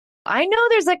I know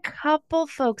there's a couple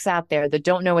folks out there that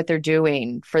don't know what they're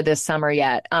doing for this summer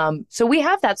yet. So we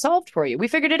have that solved for you. We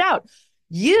figured it out.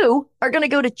 You are going to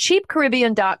go to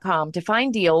cheapcaribbean.com to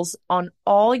find deals on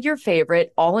all your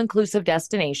favorite all-inclusive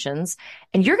destinations,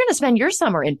 and you're going to spend your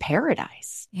summer in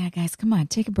paradise. Yeah, guys, come on,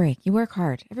 take a break. You work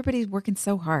hard. Everybody's working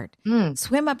so hard.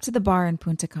 Swim up to the bar in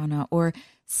Punta Cana or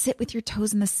sit with your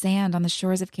toes in the sand on the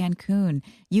shores of Cancun.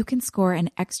 You can score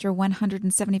an extra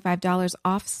 $175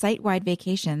 off site-wide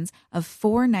vacations of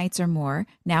 4 nights or more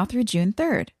now through June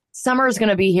 3rd. Summer is going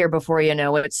to be here before you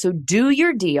know it, so do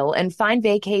your deal and find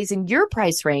vacays in your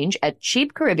price range at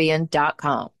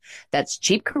cheapcaribbean.com. That's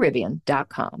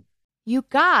cheapcaribbean.com. You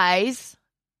guys,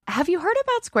 have you heard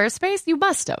about Squarespace? You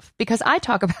must have, because I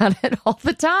talk about it all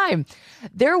the time.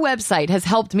 Their website has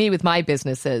helped me with my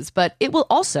businesses, but it will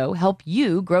also help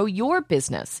you grow your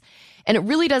business. And it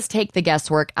really does take the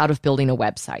guesswork out of building a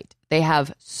website. They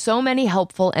have so many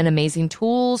helpful and amazing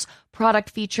tools, product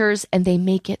features, and they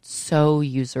make it so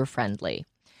user-friendly.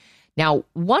 Now,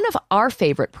 one of our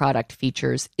favorite product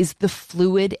features is the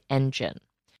Fluid Engine.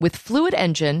 With Fluid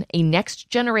Engine, a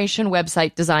next-generation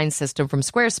website design system from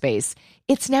Squarespace,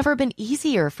 it's never been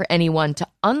easier for anyone to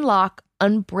unlock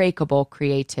unbreakable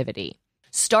creativity.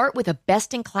 Start with a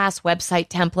best-in-class website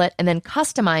template and then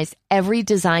customize every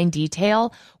design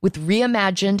detail with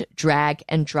reimagined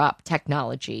drag-and-drop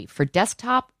technology for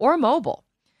desktop or mobile.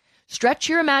 Stretch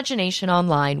your imagination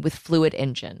online with Fluid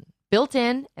Engine, built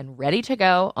in and ready to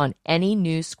go on any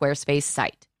new Squarespace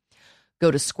site.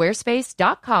 Go to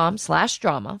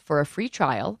squarespace.com/drama for a free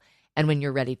trial, and when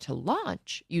you're ready to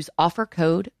launch, use offer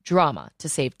code DRAMA to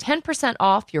save 10%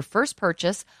 off your first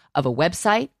purchase of a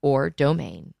website or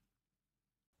domain.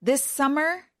 This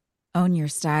summer, own your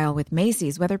style with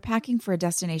Macy's. Whether packing for a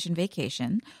destination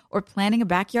vacation or planning a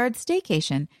backyard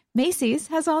staycation, Macy's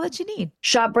has all that you need.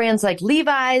 Shop brands like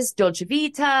Levi's, Dolce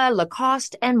Vita,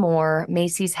 Lacoste, and more.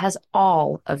 Macy's has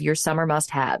all of your summer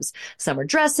must-haves. Summer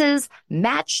dresses,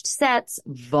 matched sets,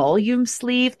 volume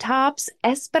sleeve tops,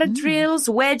 espadrilles,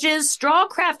 wedges,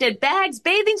 straw-crafted bags,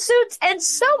 bathing suits, and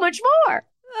so much more.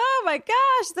 Oh my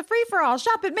gosh, the free-for-all.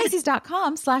 Shop at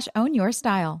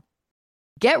Macys.com/ownyourstyle.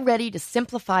 Get ready to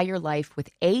simplify your life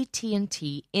with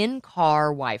AT&T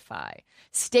in-car Wi-Fi.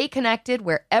 Stay connected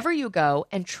wherever you go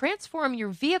and transform your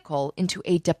vehicle into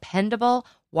a dependable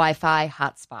Wi-Fi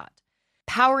hotspot.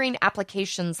 Powering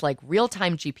applications like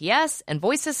real-time GPS and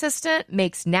voice assistant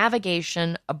makes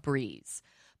navigation a breeze.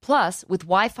 Plus, with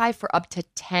Wi-Fi for up to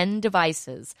 10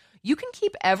 devices, you can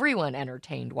keep everyone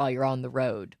entertained while you're on the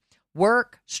road.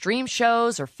 Work, stream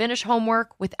shows, or finish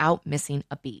homework without missing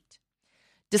a beat.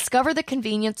 Discover the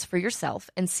convenience for yourself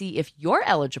and see if you're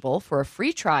eligible for a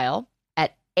free trial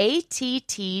at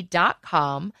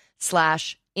att.com/in-car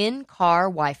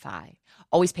Wi-Fi.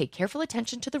 Always pay careful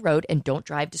attention to the road and don't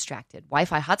drive distracted.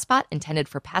 Wi-Fi hotspot intended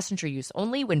for passenger use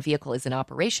only when vehicle is in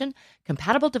operation.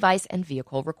 Compatible device and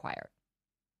vehicle required.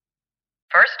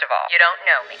 First of all, you don't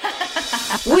know me.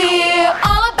 We're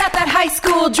all about that high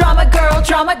school drama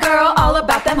girl, all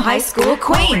about them high school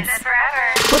queens.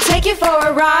 We'll take you for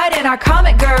a ride in our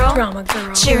comic girl,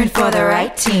 cheering for the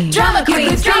right team. Drama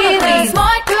queens,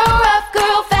 smart girl, rough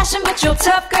girl, fashion but you're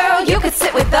tough girl. You could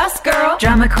sit with us, girl.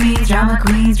 Drama queens, drama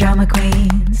queens, drama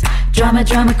queens. Drama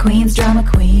queens, drama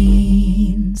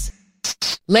queens.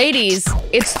 Ladies,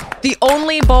 it's the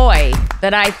only boy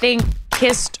that I think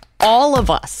kissed all of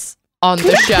us on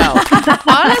the show.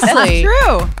 Honestly,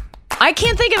 True. I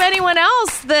can't think of anyone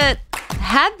else that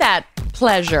had that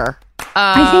pleasure.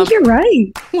 I think you're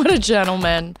right. What a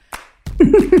gentleman.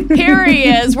 Here he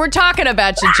is. We're talking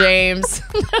about you, James.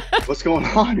 What's going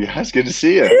on, guys? Good to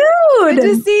see you. Good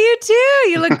to see you too.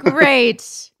 You look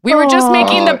great. We were just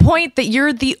making the point that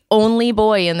you're the only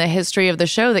boy in the history of the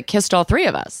show that kissed all three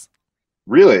of us.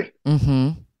 Really?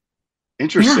 Mm-hmm.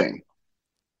 Interesting.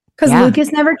 Because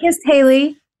Lucas never kissed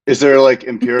Haley. Is there like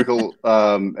empirical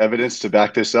evidence to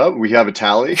back this up? We have a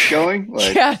tally going.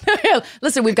 Like, Yeah.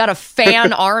 Listen, we've got a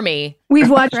fan army. We've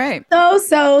watched Right.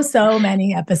 so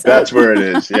many episodes. that's where it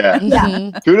is. Yeah.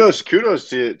 Mhm. Kudos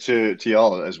to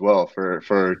y'all as well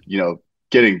for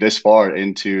getting this far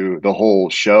into the whole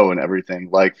show and everything.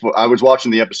 Like, I was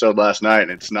watching the episode last night,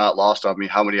 and it's not lost on me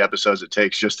how many episodes it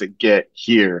takes just to get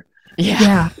here.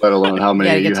 Yeah. Let alone how many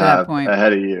Yeah, to get you to that have point.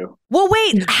 ahead of you. Well,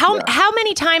 wait, how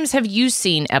many times have you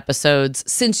seen episodes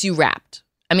since you wrapped?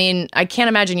 I mean, I can't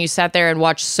imagine you sat there and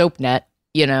watched SoapNet,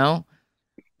 you know?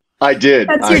 I did.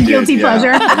 That's I your did, guilty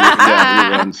pleasure.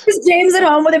 Yeah, reruns. Is James at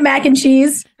home with a mac and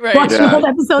cheese, Right. watching Yeah. old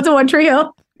episodes of One Tree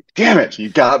Hill? Damn it, you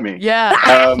got me.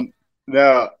 Yeah.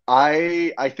 No,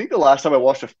 I think the last time I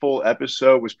watched a full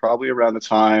episode was probably around the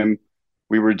time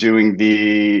we were doing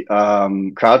the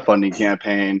crowdfunding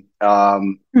campaign,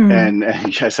 and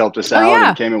you guys helped us out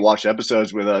and came and watched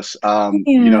episodes with us.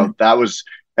 That was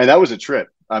a trip.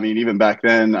 I mean, even back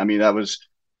then, I mean, that was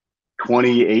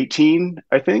 2018,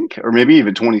 I think, or maybe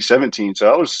even 2017.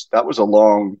 So that was a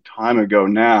long time ago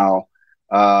now.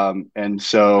 And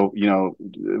so,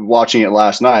 watching it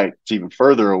last night, it's even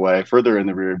further away, further in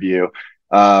the rear view.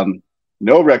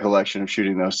 No recollection of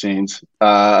shooting those scenes.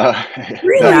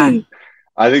 Really?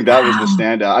 I think that was the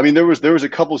standout. I mean, there was a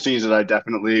couple scenes that I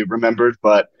definitely remembered,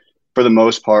 but for the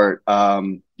most part,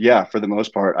 I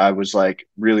was like,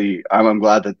 really, I'm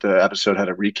glad that the episode had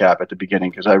a recap at the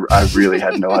beginning, because I really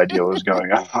had no idea what was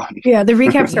going on. Yeah, the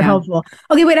recaps are helpful.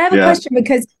 Okay, wait, I have a question,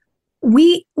 because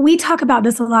we talk about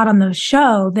this a lot on the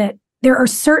show, that there are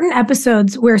certain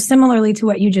episodes where, similarly to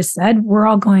what you just said, we're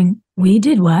all going, we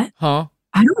did what? Huh?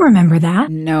 I don't remember that.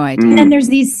 No idea. And then there's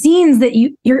these scenes that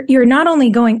you're not only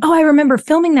going, oh, I remember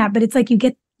filming that, but it's like you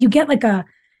get like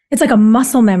it's like a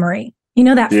muscle memory. You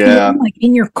know, that feeling like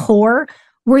in your core.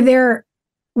 Were there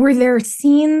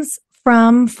scenes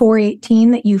from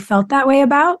 418 that you felt that way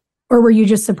about, or were you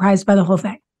just surprised by the whole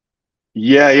thing?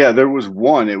 Yeah, there was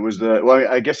one. It was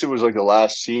I guess it was like the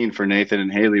last scene for Nathan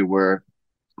and Haley, where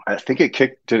I think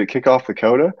did it kick off the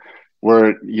coda,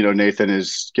 where Nathan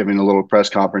is giving a little press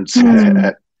conference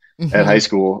at high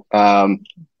school,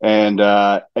 and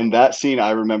that scene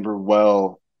I remember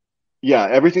well. Yeah,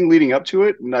 everything leading up to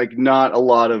it, like not a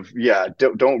lot of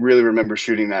don't really remember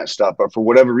shooting that stuff, but for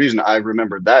whatever reason I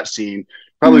remembered that scene,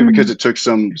 probably because it took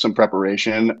some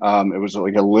preparation. It was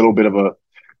like a little bit of a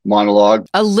monologue.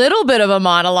 A little bit of a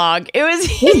monologue. It was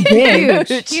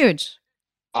huge. Huge.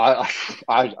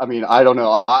 I mean, I don't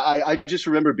know. I just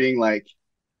remember being like,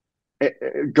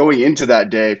 going into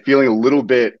that day feeling a little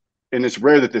bit, and it's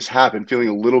rare that this happened, feeling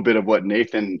a little bit of what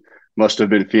Nathan must have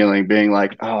been feeling, being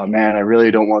like, oh man, I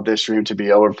really don't want this dream to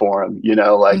be over for him.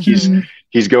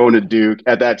 He's going to Duke.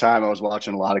 At that time I was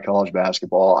watching a lot of college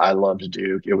basketball. I loved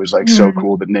Duke. It was like so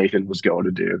cool that Nathan was going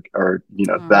to Duke, or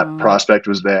that prospect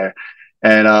was there.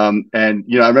 And I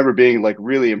remember being like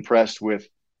really impressed with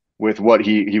what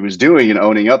he was doing and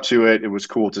owning up to it. It was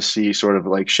cool to see sort of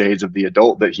like shades of the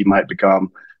adult that he might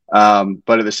become.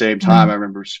 But at the same time, I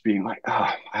remember just being like, oh,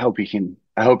 I hope he can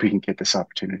get this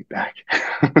opportunity back.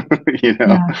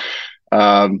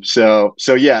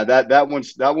 So yeah, that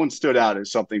one stood out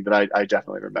as something that I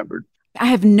definitely remembered. I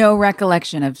have no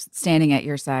recollection of standing at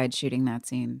your side shooting that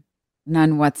scene.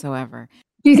 None whatsoever.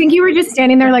 Do you think you were just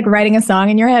standing there like writing a song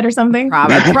in your head or something?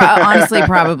 Honestly,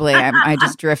 probably. I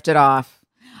just drifted off.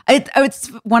 It's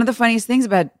one of the funniest things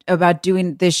about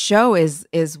doing this show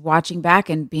is watching back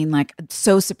and being like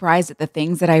so surprised at the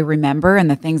things that I remember and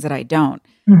the things that I don't.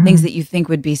 Things that you think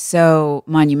would be so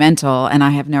monumental, and I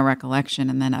have no recollection,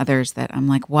 and then others that I'm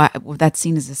like, what? Well, that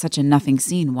scene is such a nothing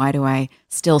scene. Why do I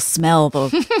still smell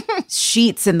the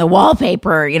sheets and the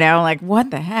wallpaper? Like,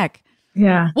 what the heck?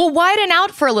 Yeah. Well, widen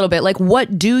out for a little bit. Like,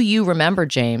 what do you remember,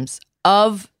 James,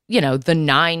 of the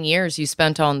 9 years you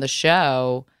spent on the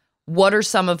show? What are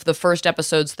some of the first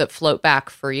episodes that float back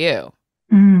for you?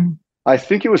 I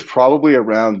think it was probably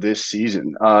around this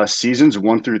season. Seasons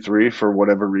 1 through 3, for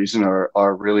whatever reason,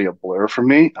 are really a blur for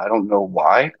me. I don't know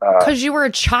why. Because you were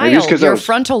a child. Your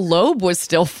frontal lobe was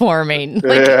still forming.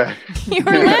 Like, you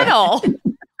were little.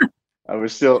 I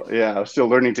was still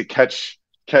learning to catch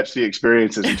the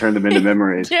experiences and turn them into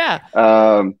memories. Yeah.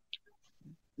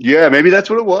 Maybe that's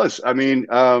what it was. I mean,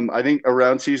 I think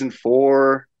around season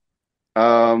 4.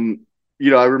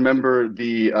 I remember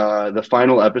the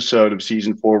final episode of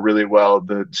season 4 really well,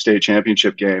 the state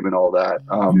championship game and all that.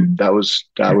 That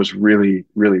was really,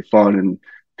 really fun and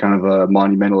kind of a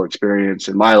monumental experience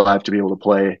in my life to be able to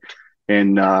play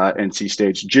in NC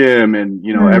State's gym. And,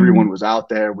 everyone was out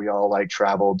there. We all like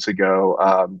traveled to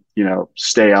go,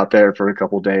 stay out there for a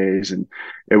couple days. And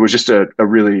it was just a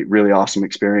really, really awesome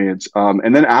experience.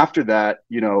 And then after that,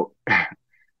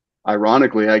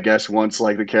 ironically, I guess once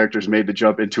like the characters made the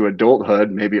jump into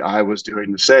adulthood, maybe I was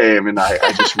doing the same. And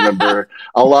I just remember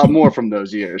a lot more from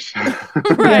those years.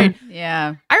 Right.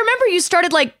 Yeah. I remember you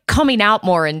started like coming out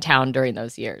more in town during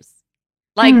those years.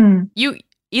 Like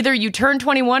you turned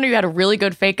 21 or you had a really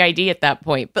good fake ID at that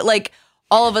point. But like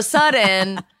all of a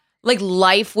sudden, like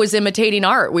life was imitating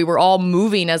art. We were all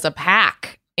moving as a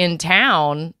pack in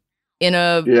town in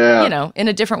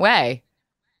a different way.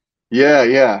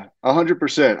 Yeah,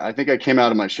 100%. I think I came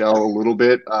out of my shell a little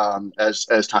bit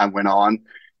as time went on,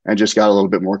 and just got a little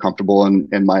bit more comfortable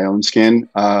in my own skin.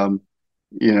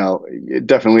 It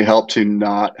definitely helped to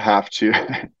not have to.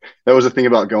 That was the thing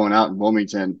about going out in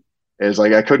Wilmington. is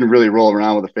like I couldn't really roll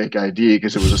around with a fake ID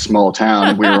because it was a small town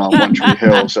and we were on One Tree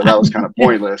Hill, so that was kind of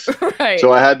pointless. Right.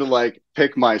 So I had to like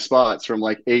pick my spots from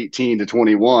like 18 to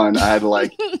 21. I had to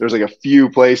like there's like a few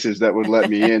places that would let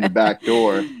me in the back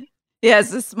door. Yeah,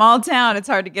 it's a small town. It's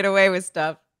hard to get away with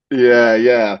stuff.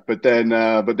 Yeah. But then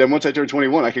once I turned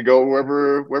 21, I could go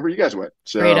wherever you guys went.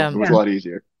 So Freedom. it was a lot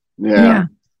easier. Yeah.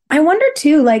 I wonder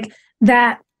too, like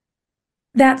that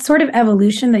sort of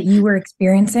evolution that you were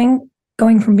experiencing,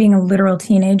 going from being a literal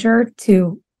teenager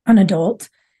to an adult,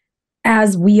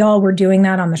 as we all were doing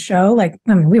that on the show. Like,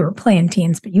 I mean, we were playing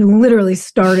teens, but you literally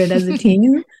started as a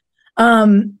teen.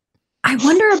 I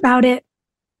wonder about it,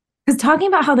 because talking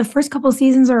about how the first couple of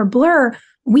seasons are a blur,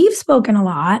 we've spoken a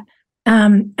lot.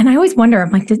 And I always wonder,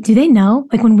 I'm like, do they know?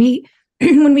 Like when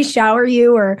we shower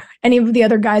you or any of the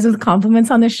other guys with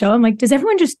compliments on the show, I'm like, does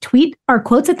everyone just tweet our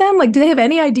quotes at them? Like, do they have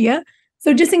any idea?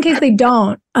 So just in case they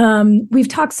don't, we've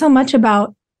talked so much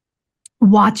about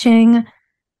watching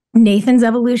Nathan's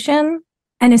evolution,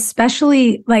 and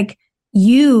especially like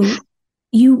you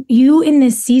in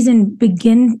this season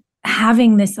begin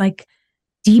having this like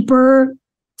deeper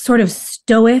sort of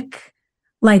stoic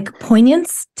like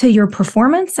poignance to your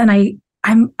performance. And I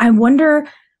wonder,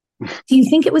 do you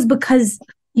think it was because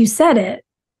you said it?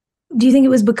 Do you think it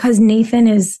was because Nathan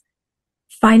is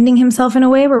finding himself in a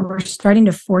way where we're starting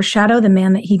to foreshadow the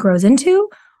man that he grows into?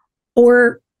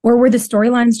 Or were the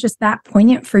storylines just that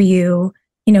poignant for you,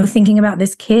 thinking about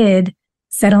this kid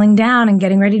settling down and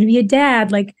getting ready to be a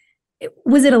dad? Like,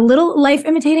 was it a little life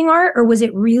imitating art, or was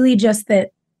it really just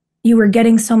that you were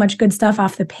getting so much good stuff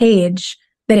off the page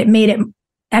that it made it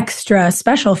extra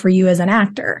special for you as an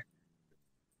actor?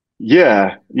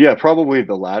 Yeah, probably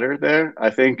the latter there. I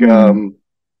think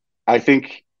I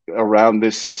think around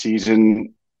this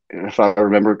season, if I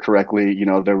remember correctly,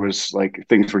 there was like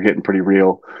things were getting pretty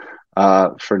real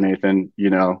for Nathan.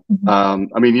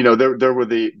 I mean, there were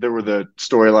the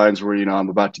storylines where I'm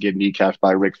about to get kneecapped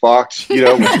by Rick Fox, which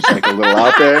is like a little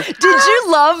out there. Did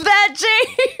you love that,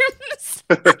 James?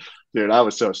 Dude, I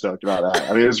was so stoked about that.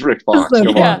 I mean, it was Rick Fox. Come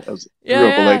on, I was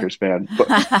a real Lakers fan.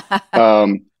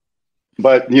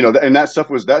 But and that stuff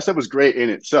was great in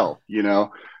itself,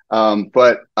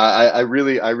 but I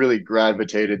really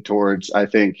gravitated towards, I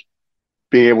think,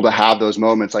 being able to have those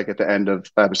moments like at the end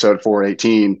of episode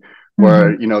 418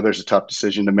 where there's a tough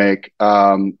decision to make,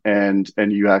 and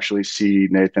you actually see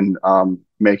Nathan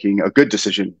making a good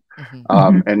decision,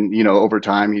 and over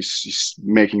time he's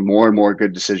making more and more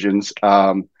good decisions.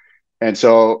 And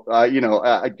so, I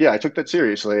took that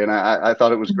seriously, and I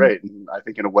thought it was great. And I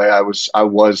think in a way I was,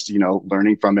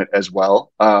 learning from it as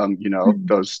well,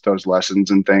 those lessons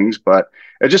and things, but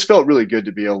it just felt really good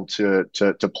to be able to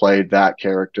play that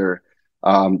character,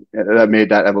 that made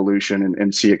that evolution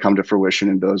and see it come to fruition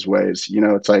in those ways.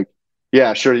 It's like,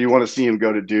 yeah, sure, you want to see him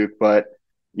go to Duke, but,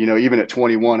 even at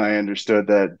 21, I understood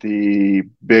that the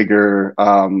bigger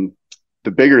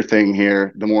thing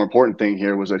here, the more important thing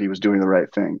here was that he was doing the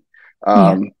right thing.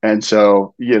 And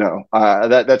so,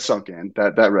 that sunk in,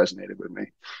 that resonated with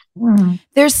me.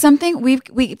 There's something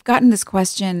we've gotten this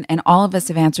question, and all of us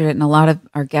have answered it, and a lot of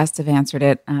our guests have answered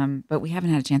it. But we haven't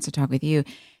had a chance to talk with you.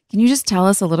 Can you just tell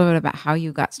us a little bit about how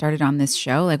you got started on this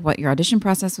show, like what your audition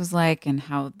process was like and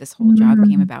how this whole job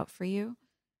came about for you?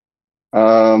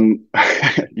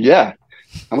 Yeah.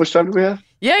 How much time do we have?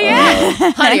 Yeah.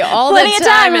 Honey, all the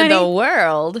time in the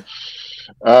world.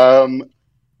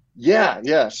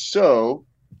 Yeah. So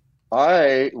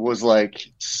I was like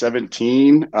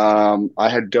 17. I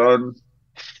had done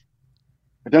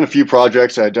a few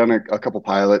projects. I had done a couple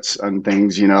pilots and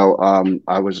things,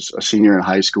 I was a senior in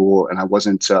high school, and I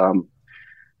wasn't too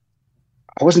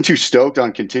stoked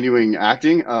on continuing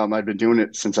acting. I'd been doing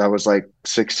it since I was like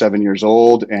 6, 7 years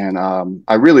old, and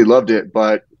I really loved it,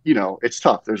 but it's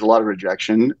tough. There's a lot of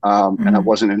rejection, and I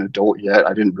wasn't an adult yet.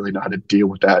 I didn't really know how to deal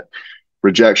with that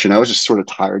rejection. I was just sort of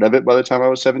tired of it by the time I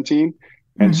was 17.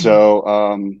 And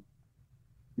so,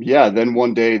 then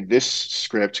one day this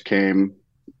script came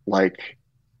like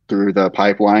through the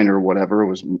pipeline or whatever,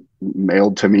 was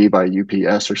mailed to me by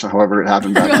UPS or so, however it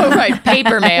happened. Right.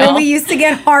 Paper mail. When we used to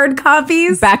get hard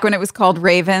copies. Back when it was called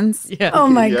Ravens. Yeah. Oh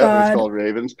my God. It was called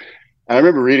Ravens. And I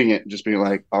remember reading it and just being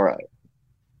like, all right,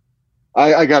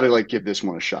 I got to like give this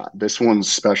one a shot. This one's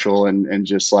special. And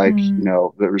just like,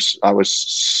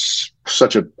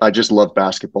 I just love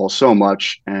basketball so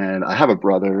much. And I have a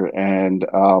brother, and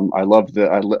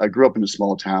I grew up in a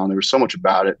small town. There was so much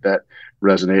about it that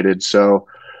resonated. So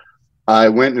I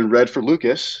went and read for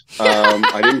Lucas.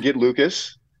 I didn't get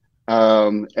Lucas.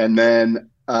 And then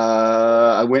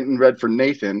I went and read for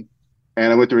Nathan,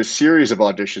 and I went through a series of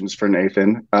auditions for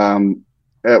Nathan.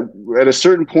 at a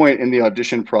certain point in the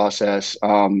audition process,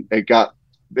 it got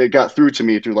through to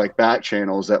me through like back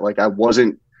channels that like I was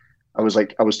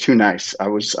too nice. I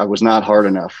was not hard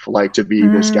enough like to be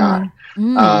this guy.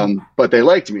 But they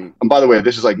liked me. And by the way,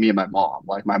 this is like me and my mom.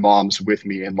 Like my mom's with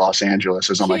me in Los Angeles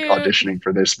as I'm like auditioning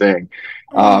for this thing.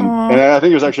 And I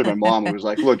think it was actually my mom who was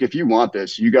like, look, if you want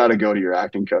this, you got to go to your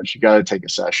acting coach. You got to take a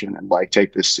session and like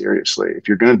take this seriously. If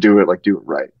you're going to do it, like do it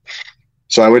right.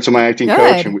 So I went to my acting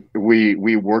coach and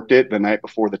we worked it the night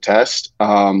before the test.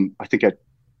 I think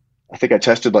I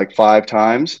tested like 5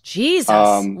 times. Jesus.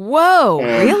 Whoa,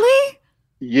 really?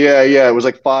 Yeah. It was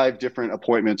like 5 different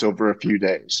appointments over a few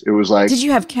days. It was like, did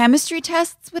you have chemistry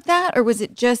tests with that, or was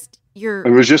it just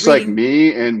it was just like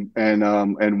me and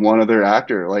one other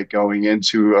actor like going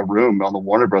into a room on the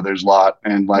Warner Brothers lot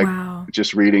and like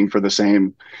just reading for the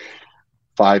same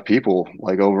 5 people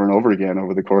like over and over again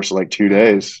over the course of like 2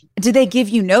 days. Did they give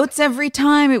you notes every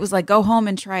time? It was like, go home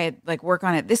and try it, like work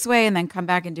on it this way and then come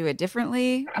back and do it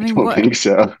differently? I mean, I don't think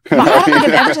so. Well, I don't think I've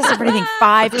ever tested for anything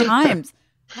 5 times.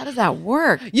 How does that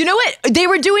work? You know what? They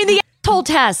were doing the asshole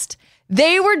test.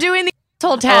 They were doing the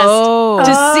asshole test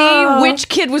to see which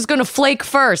kid was going to flake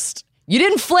first. You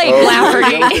didn't flake,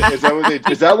 Lafferty.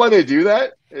 Is that why they do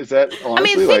that? Is that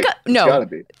honestly,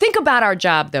 think about our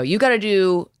job though. You got to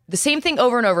do the same thing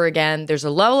over and over again. There's a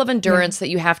level of endurance that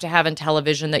you have to have in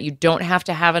television that you don't have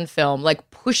to have in film. Like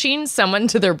pushing someone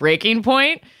to their breaking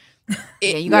point.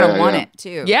 You got to want it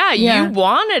too. Yeah, you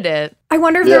wanted it. I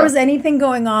wonder if there was anything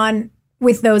going on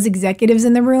with those executives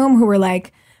in the room who were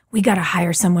like, we got to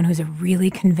hire someone who's a really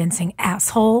convincing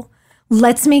asshole.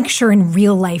 Let's make sure in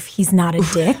real life he's not a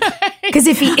dick. Because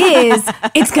if he is,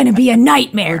 it's going to be a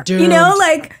nightmare. You know,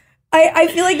 like I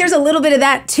feel like there's a little bit of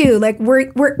that too. Like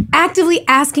we're actively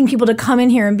asking people to come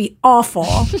in here and be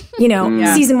awful. You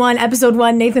know, season 1, episode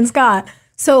 1, Nathan Scott.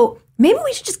 So maybe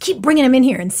we should just keep bringing them in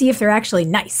here and see if they're actually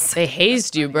nice. They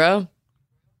hazed you, bro.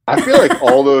 I feel like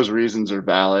all those reasons are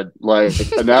valid. Like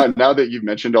now that you've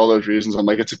mentioned all those reasons, I'm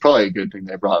like, it's probably a good thing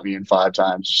they brought me in 5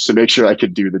 times just to make sure I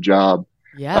could do the job.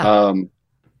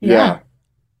 Yeah.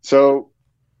 So,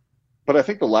 but I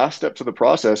think the last step to the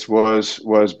process was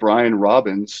Brian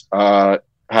Robbins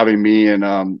having me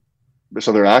and this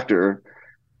other actor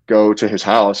go to his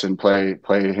house and play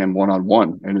him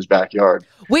one-on-one in his backyard.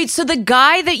 Wait, so the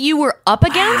guy that you were up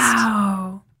against?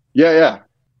 Wow. Yeah.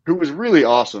 Who was really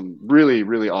awesome, really,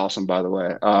 really awesome, by the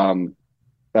way.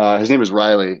 His name is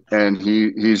Riley, and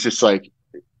he's just like,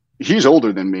 he's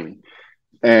older than me.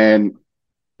 And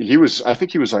I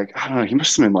think he was like, I don't know, he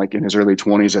must have been like in his early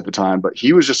 20s at the time, but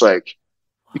he was just like,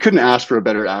 you couldn't ask for a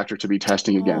better actor to be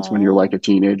testing against when you're like a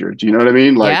teenager. Do you know what I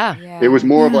mean? Like, it was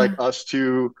more of like us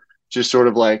two just sort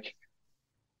of like,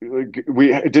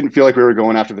 it didn't feel like we were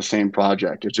going after the same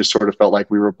project. It just sort of felt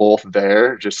like we were both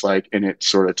there, just like in it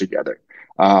sort of together.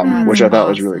 Which I thought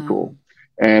was really cool.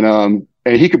 And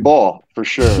he could ball for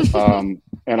sure.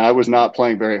 And I was not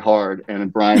playing very hard.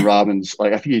 And Brian Robbins,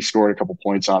 like, I think he scored a couple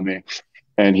points on me,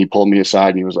 and he pulled me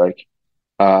aside and he was like,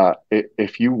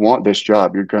 if you want this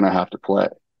job, you're going to have to play.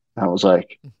 And I was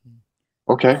like,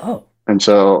 okay. And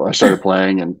so I started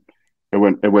playing, and it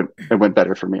went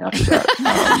better for me after that.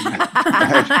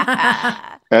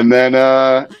 And then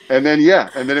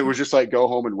it was just like, go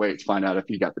home and wait to find out if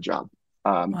he got the job.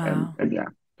 And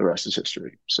the rest is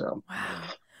history. So,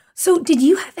 So did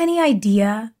you have any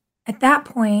idea at that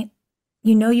point,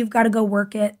 you know, you've got to go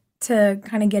work it to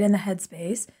kind of get in the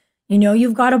headspace, you know,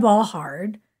 you've got to ball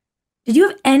hard. Did you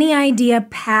have any idea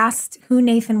past who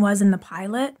Nathan was in the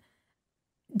pilot?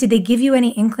 Did they give you any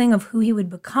inkling of who he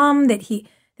would become, that he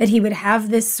would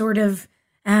have this sort of,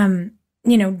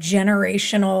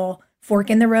 generational fork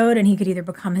in the road, and he could either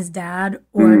become his dad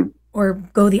or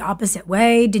go the opposite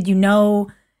way? Did you know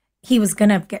he was going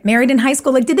to get married in high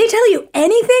school? Like, did they tell you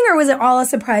anything, or was it all a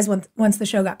surprise once the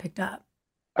show got picked up?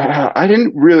 I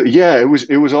didn't really. Yeah, it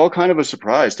was all kind of a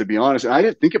surprise, to be honest. And I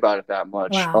didn't think about it that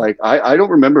much. Wow. Like, I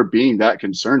don't remember being that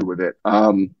concerned with it.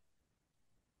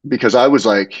 Because I was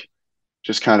like,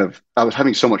 I was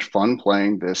having so much fun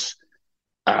playing this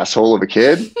asshole of a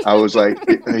kid. I was like,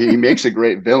 he makes a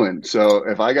great villain. So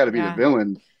if I got to be the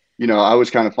villain, I was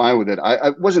kind of fine with it. I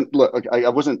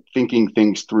wasn't thinking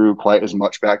things through quite as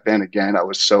much back then. Again, I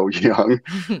was so young.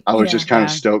 I was just kind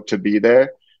of stoked to be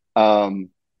there.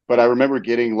 But I remember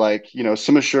getting like,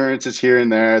 some assurances here and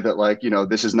there that like,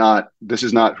 this is not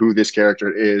who this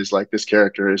character is. Like, this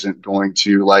character isn't going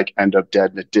to like end up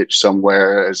dead in a ditch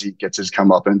somewhere as he gets his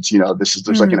comeuppance.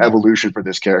 There's like an evolution for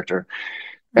this character.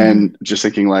 And just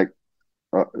thinking like,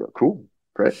 cool,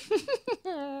 great.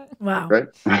 Wow. Right.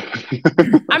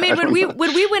 I mean, when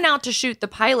we went out to shoot the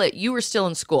pilot, you were still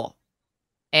in school.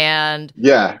 And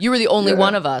yeah, you were the only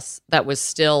one of us that was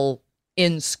still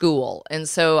in school. And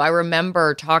so I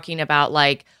remember talking about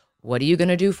like, what are you going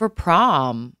to do for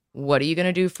prom? What are you going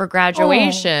to do for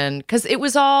graduation? Because it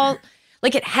was all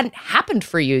like it hadn't happened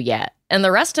for you yet. And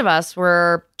the rest of us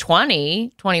were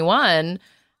 20, 21,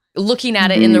 looking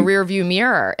at it in the rearview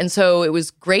mirror. And so it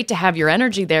was great to have your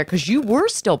energy there because you were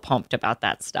still pumped about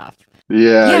that stuff.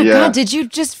 Yeah. God, did you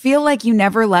just feel like you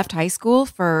never left high school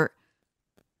for,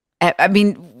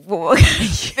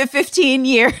 15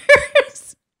 years?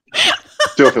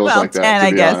 Still feels like that, 10, to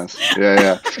I be guess. honest.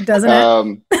 Yeah.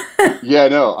 Doesn't it? Yeah,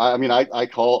 no, I mean, I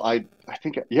called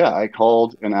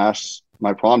and asked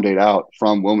my prom date out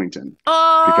from Wilmington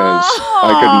because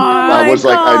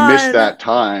I missed that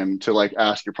time to like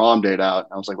ask your prom date out.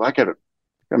 I was like, well, I gotta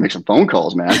make some phone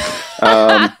calls, man.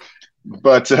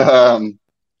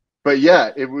 But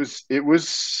yeah, it was,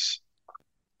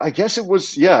 I guess it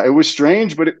was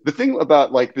strange. But the thing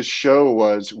about like the show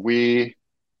was we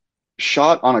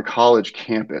shot on a college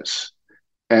campus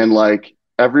and like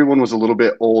everyone was a little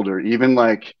bit older, even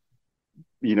like,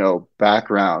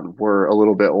 background were a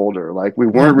little bit older. Like we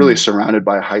weren't really surrounded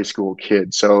by high school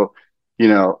kids. So,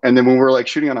 and then when we're like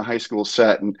shooting on a high school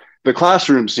set, and the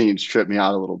classroom scenes tripped me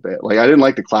out a little bit. Like I didn't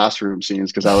like the classroom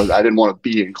scenes because I didn't want to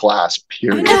be in class,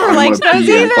 period. I never liked those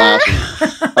either.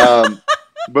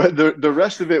 But the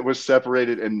rest of it was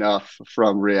separated enough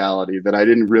from reality that I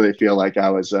didn't really feel like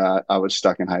I was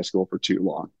stuck in high school for too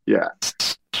long. Yeah.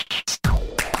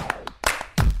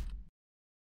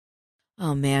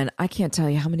 Oh man, I can't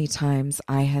tell you how many times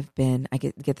I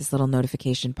get this little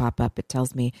notification pop up. It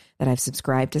tells me that I've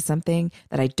subscribed to something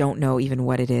that I don't know even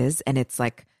what it is. And it's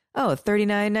like, oh,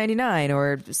 $39.99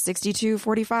 or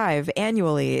 $62.45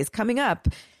 annually is coming up.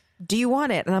 Do you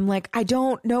want it? And I'm like, I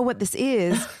don't know what this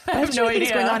is. I have no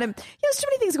idea. There's too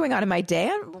many things going on in my day.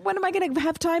 When am I going to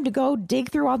have time to go dig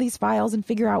through all these files and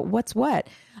figure out what's what?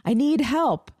 I need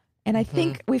help. And I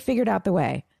think we figured out the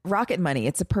way. Rocket Money.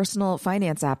 It's a personal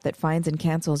finance app that finds and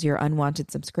cancels your unwanted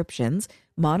subscriptions,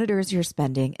 monitors your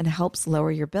spending, and helps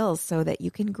lower your bills so that you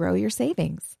can grow your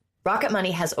savings. Rocket Money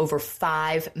has over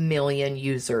 5 million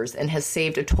users and has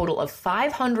saved a total of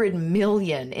 $500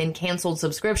 million in canceled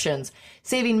subscriptions,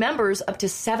 saving members up to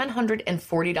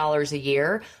 $740 a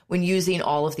year when using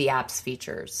all of the app's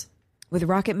features. With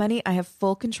Rocket Money, I have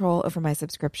full control over my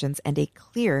subscriptions and a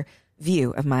clear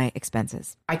view of my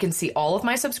expenses. I can see all of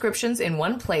my subscriptions in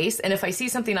one place, and if I see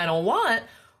something I don't want,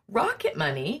 Rocket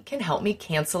Money can help me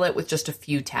cancel it with just a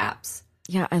few taps.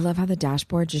 Yeah, I love how the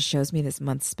dashboard just shows me this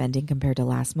month's spending compared to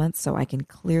last month, so I can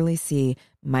clearly see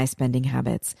my spending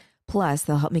habits. Plus,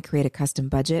 they'll help me create a custom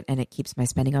budget, and it keeps my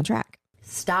spending on track.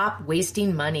 Stop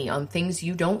wasting money on things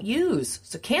you don't use.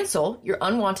 So cancel your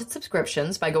unwanted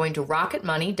subscriptions by going to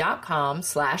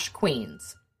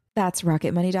rocketmoney.com/queens. That's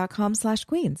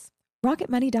rocketmoney.com/queens.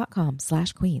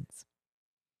 rocketmoney.com/queens.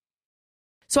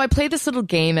 So I play this little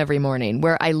game every morning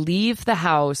where I leave the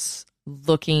house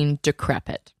looking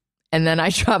decrepit. And then I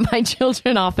drop my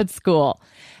children off at school.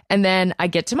 And then I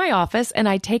get to my office and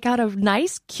I take out a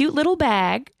nice, cute little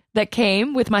bag that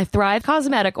came with my Thrive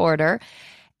Cosmetic order.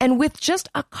 And with just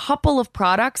a couple of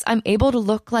products, I'm able to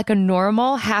look like a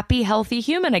normal, happy, healthy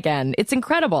human again. It's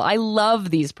incredible. I love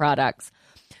these products.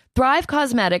 Thrive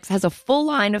Cosmetics has a full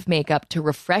line of makeup to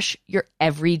refresh your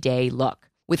everyday look.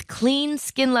 With clean,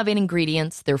 skin-loving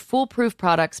ingredients, their foolproof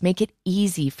products make it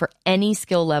easy for any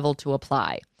skill level to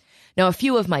apply. Now, a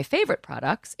few of my favorite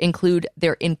products include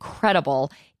their incredible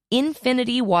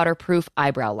Infinity Waterproof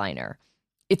Eyebrow Liner.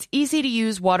 Its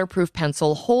easy-to-use waterproof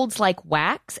pencil holds like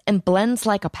wax and blends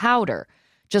like a powder.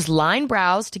 Just line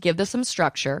brows to give them some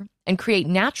structure and create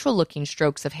natural-looking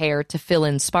strokes of hair to fill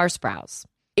in sparse brows.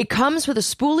 It comes with a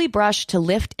spoolie brush to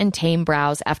lift and tame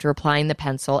brows after applying the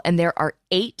pencil, and there are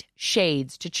 8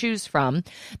 shades to choose from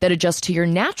that adjust to your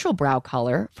natural brow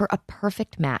color for a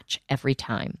perfect match every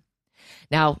time.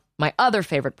 Now, my other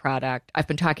favorite product, I've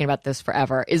been talking about this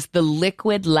forever, is the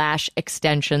Liquid Lash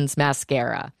Extensions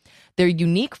Mascara. Their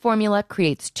unique formula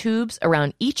creates tubes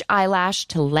around each eyelash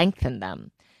to lengthen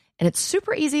them. And it's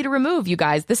super easy to remove, you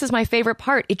guys. This is my favorite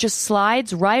part. It just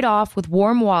slides right off with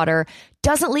warm water,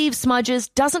 doesn't leave smudges,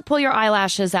 doesn't pull your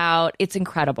eyelashes out. It's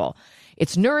incredible.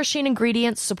 Its nourishing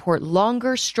ingredients support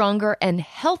longer, stronger, and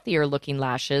healthier looking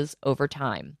lashes over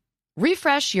time.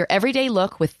 Refresh your everyday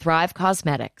look with Thrive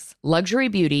Cosmetics, luxury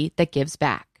beauty that gives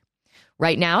back.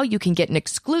 Right now, you can get an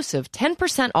exclusive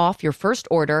 10% off your first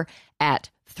order at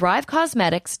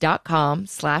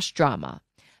thrivecosmetics.com/drama.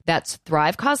 That's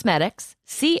Thrive Cosmetics,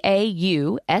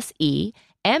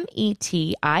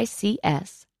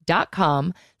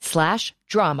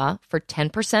 CAUSEMETICS.com/drama for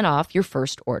 10% off your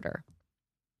first order.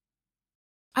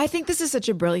 I think this is such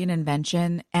a brilliant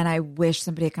invention, and I wish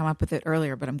somebody had come up with it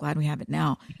earlier, but I'm glad we have it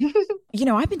now.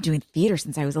 I've been doing theater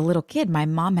since I was a little kid. My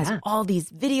mom has all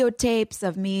these videotapes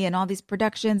of me and all these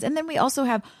productions. And then we also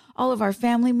have all of our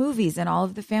family movies and all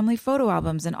of the family photo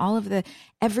albums and all of the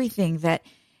everything that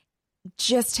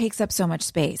just takes up so much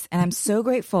space. And I'm so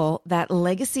grateful that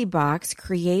Legacy Box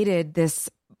created this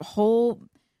whole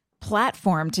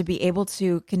platform to be able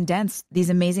to condense these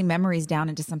amazing memories down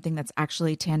into something that's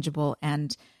actually tangible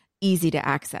and easy to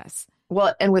access.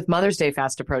 Well, and with Mother's Day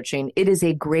fast approaching, it is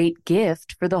a great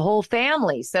gift for the whole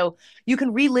family. So you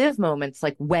can relive moments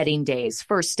like wedding days,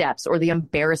 first steps, or the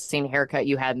embarrassing haircut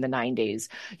you had in the 90s.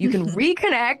 You can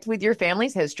reconnect with your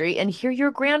family's history and hear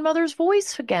your grandmother's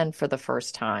voice again for the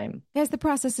first time. Yes, the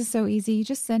process is so easy. You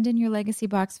just send in your Legacy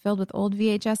Box filled with old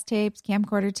VHS tapes,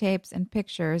 camcorder tapes, and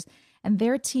pictures, and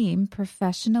their team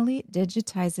professionally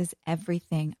digitizes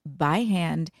everything by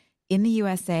hand in the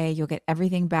USA. You'll get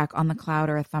everything back on the cloud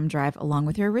or a thumb drive along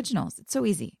with your originals. It's so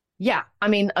easy. Yeah. I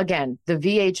mean, again, the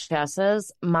VHSs,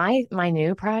 my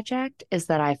new project is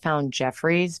that I found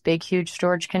Jeffrey's big, huge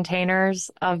storage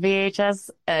containers of VHS,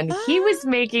 and he was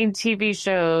making TV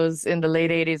shows in the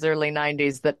late 80s, early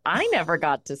 90s that I never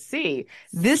got to see.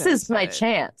 This is my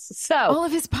chance. So all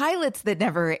of his pilots that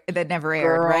never aired,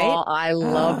 girl, right? I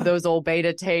love those old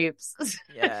beta tapes.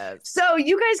 Yes. So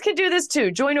you guys can do this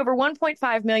too. Join over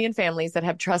 1.5 million families that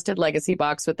have trusted Legacy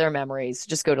Box with their memories.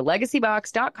 Just go to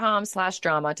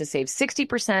legacybox.com/drama to save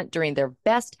 60% during their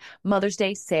best Mother's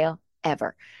Day sale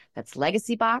ever. That's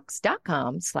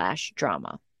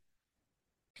legacybox.com/drama.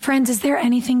 Friends, is there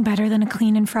anything better than a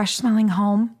clean and fresh smelling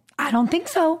home? I don't think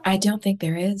so. I don't think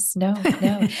there is. No.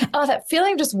 Oh, that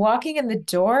feeling just walking in the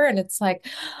door and it's like,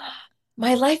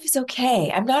 my life is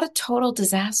okay. I'm not a total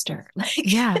disaster.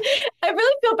 Yeah. I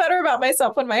really feel better about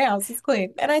myself when my house is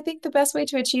clean. And I think the best way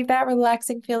to achieve that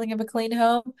relaxing feeling of a clean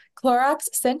home, Clorox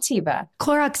Scentiva.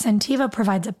 Clorox Scentiva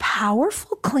provides a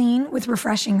powerful clean with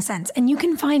refreshing scents, and you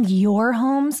can find your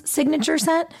home's signature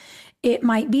scent. It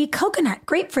might be coconut,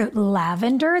 grapefruit,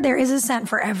 lavender. There is a scent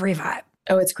for every vibe.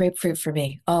 Oh, it's grapefruit for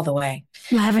me, all the way.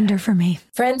 Lavender for me.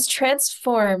 Friends,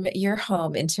 transform your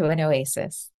home into an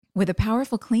oasis. With a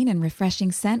powerful, clean, and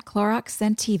refreshing scent, Clorox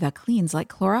Scentiva cleans like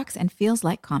Clorox and feels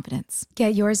like confidence.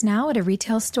 Get yours now at a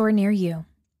retail store near you.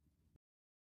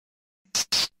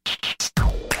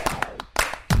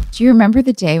 Do you remember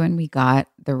the day when we got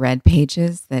the red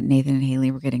pages that Nathan and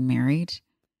Haley were getting married?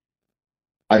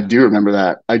 I do remember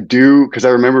that. I do, because I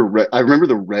remember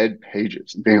the red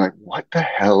pages and being like, what the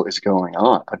hell is going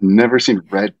on? I've never seen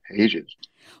red pages.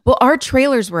 Well, our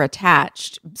trailers were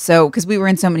attached. So, because we were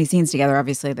in so many scenes together,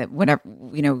 obviously, that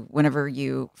whenever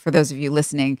you, for those of you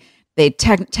listening, they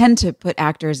tend to put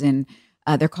actors in,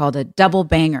 they're called a double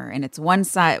banger. And it's one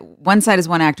side is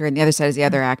one actor and the other side is the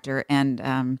other actor.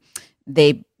 And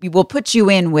they will put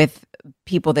you in with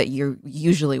people that you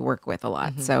usually work with a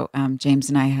lot. Mm-hmm. So James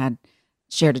and I had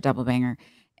shared a double banger.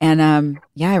 And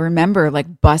I remember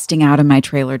like busting out of my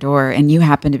trailer door, and you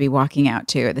happened to be walking out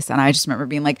too at this. And I just remember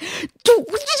being like, did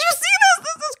you see this?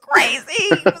 This is crazy.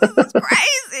 This is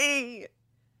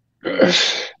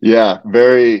crazy. Yeah,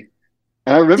 very.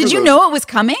 And I remember. Did you know it was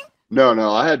coming?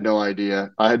 No, I had no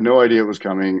idea. I had no idea it was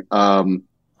coming. Wow.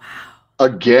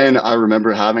 Again, I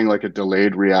remember having like a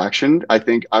delayed reaction. I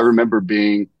think I remember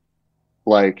being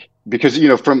like, because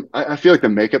I feel like the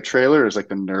makeup trailer is like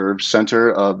the nerve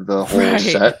center of the whole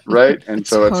set, right? And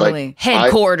so totally. It's like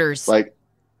headquarters. I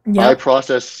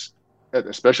process,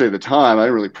 especially at the time, I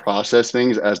didn't really process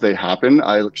things as they happen.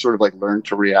 I sort of like learned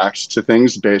to react to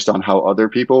things based on how other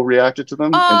people reacted to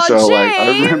them. And so James! like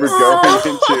I remember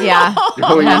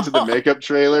going into the makeup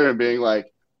trailer and being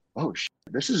like, oh shit,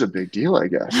 this is a big deal, I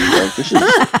guess. Like, this is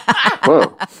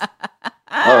whoa.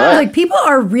 All right. Like people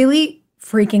are really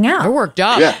freaking out. They're worked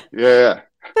up. Yeah.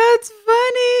 That's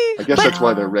funny. I guess that's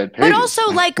why they're red pages. But also,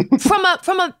 like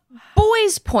from a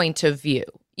boy's point of view,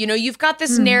 you've got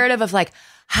this narrative of like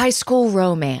high school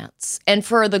romance, and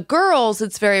for the girls,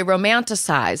 it's very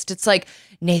romanticized. It's like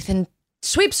Nathan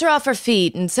sweeps her off her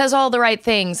feet and says all the right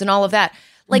things and all of that.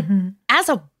 Like as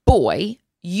a boy,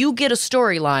 you get a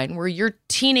storyline where your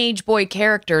teenage boy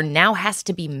character now has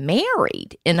to be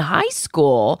married in high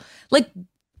school. Like,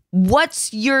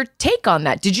 what's your take on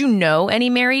that? Did you know any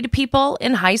married people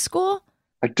in high school?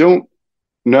 I don't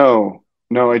know.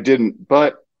 No, I didn't.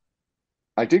 But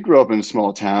I did grow up in a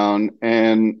small town,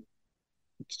 and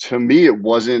to me, it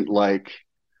wasn't like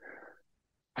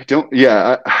to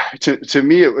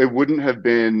me, it wouldn't have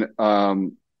been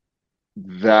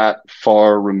that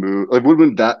far removed. It wouldn't have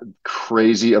been that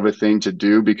crazy of a thing to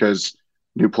do, because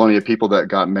I knew plenty of people that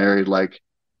got married like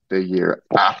the year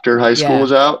after high school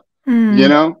was out. you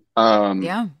know?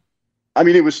 Yeah. I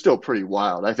mean, it was still pretty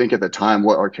wild. I think at the time,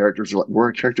 what our characters were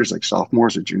our characters like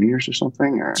sophomores or juniors or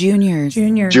something? Or Juniors.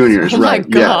 Juniors, Oh my right.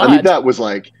 Yeah. I mean, God.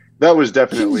 that was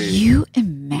definitely, Can you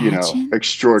imagine?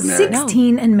 extraordinary.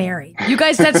 16 and married. You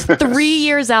guys, that's 3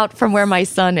 years out from where my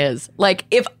son is. Like,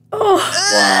 if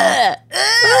Wow.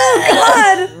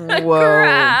 God.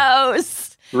 Whoa.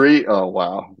 gross. 3. Oh,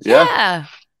 wow. Yeah.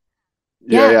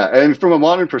 Yeah. And from a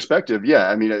modern perspective,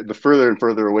 I mean, the further and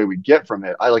further away we get from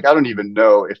it, I don't even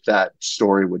know if that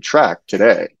story would track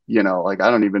today. Like,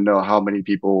 I don't even know how many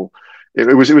people.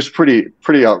 It was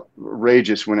pretty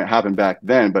outrageous when it happened back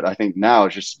then, but I think now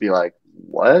it's just to be like,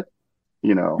 what,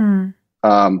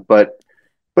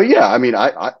 but yeah, I mean,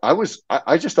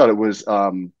 I just thought it was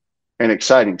an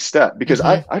exciting step because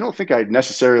I don't think I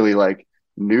necessarily like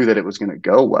knew that it was going to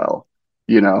go well.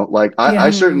 Like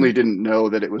I certainly didn't know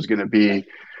that it was going to be,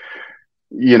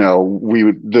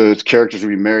 the characters would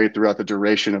be married throughout the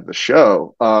duration of the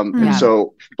show. And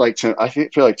so like, feel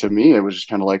like to me, it was just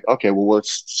kind of like, okay, well,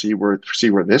 let's see where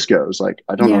this goes. Like,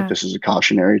 I don't know if this is a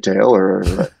cautionary tale or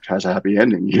has a happy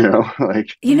ending,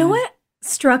 like, you know what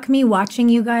struck me watching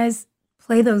you guys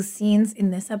play those scenes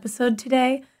in this episode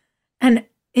today? And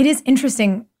it is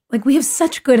interesting. Like, we have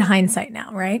such good hindsight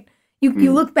now, right?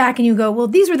 You look back and you go, well,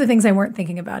 these were the things I weren't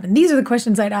thinking about. And these are the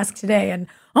questions I'd ask today. And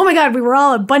oh my God, we were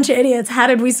all a bunch of idiots. How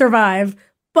did we survive?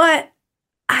 But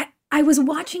I was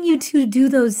watching you two do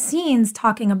those scenes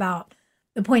talking about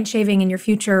the point shaving in your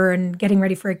future and getting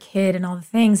ready for a kid and all the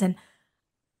things. And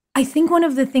I think one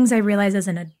of the things I realized as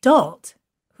an adult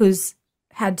who's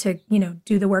had to,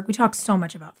 do the work. We talk so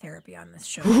much about therapy on this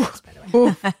show, by the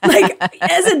way. Like,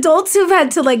 as adults who've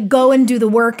had to like go and do the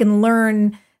work and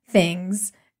learn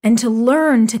things, and to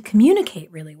learn to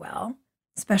communicate really well,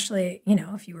 especially,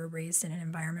 if you were raised in an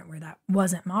environment where that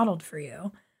wasn't modeled for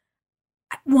you.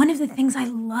 One of the things I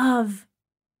love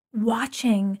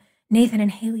watching Nathan and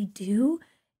Haley do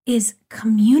is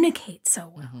communicate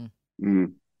so well.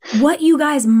 What you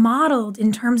guys modeled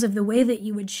in terms of the way that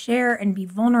you would share and be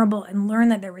vulnerable and learn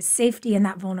that there was safety in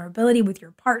that vulnerability with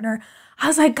your partner. I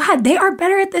was like, God, they are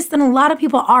better at this than a lot of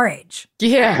people our age.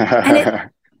 Yeah. And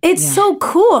it's so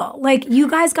cool. Like, you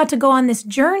guys got to go on this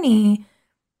journey.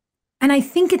 And I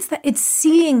think it's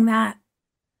seeing that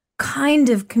kind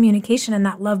of communication and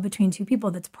that love between two people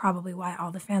that's probably why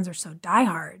all the fans are so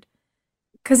diehard.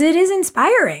 Because it is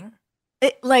inspiring.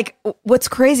 What's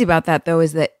crazy about that, though,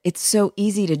 is that it's so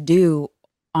easy to do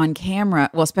on camera.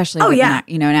 Well, especially with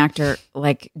an actor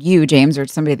like you, James, or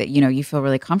somebody that, you feel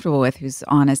really comfortable with, who's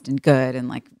honest and good and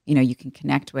like, you can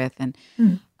connect with.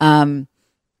 And,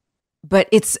 but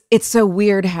it's so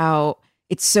weird how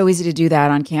it's so easy to do that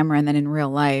on camera. And then in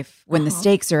real life, when the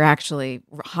stakes are actually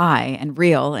high and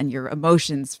real and your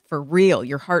emotions for real,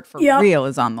 your heart for real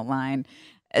is on the line.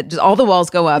 Just all the walls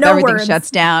go up, everything shuts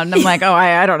down. And I'm like, oh,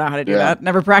 I don't know how to do that.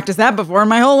 Never practiced that before in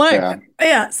my whole life.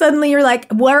 Yeah. Suddenly you're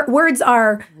like, words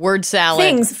are word salad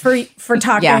things for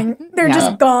talking. They're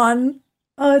just gone.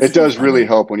 Oh, it does really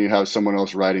help when you have someone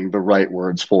else writing the right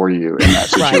words for you in that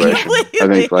situation. I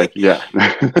think, like,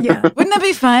 Wouldn't that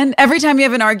be fun? Every time you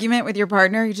have an argument with your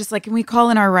partner, you're just like, can we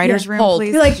call in our writer's room,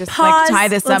 please? You're like, just pause, tie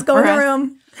this let's up go for in the us.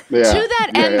 room. To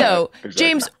that end, though, exactly.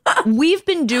 James, we've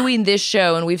been doing this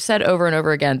show and we've said over and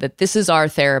over again that this is our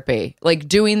therapy. Like,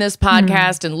 doing this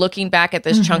podcast and looking back at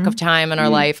this chunk of time in our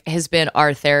life has been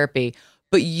our therapy.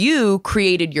 But you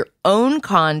created your own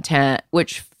content,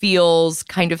 which feels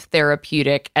kind of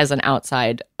therapeutic as an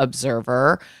outside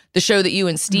observer. The show that you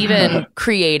and Steven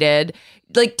created.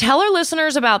 Like, tell our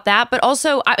listeners about that. But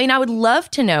also, I mean, I would love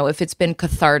to know if it's been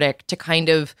cathartic to kind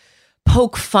of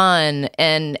poke fun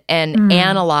and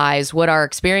analyze what our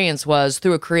experience was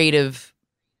through a creative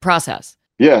process.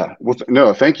 Yeah. Well,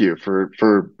 no, thank you for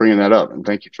bringing that up. And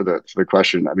thank you for the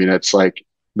question. I mean, it's like,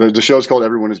 the show's called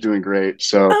Everyone is Doing Great.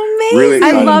 So really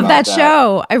I love that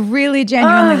show. I really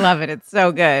genuinely love it. It's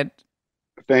so good.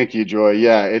 Thank you, Joy.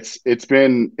 Yeah, it's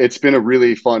been a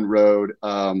really fun road.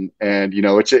 And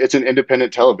it's an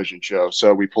independent television show.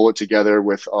 So we pull it together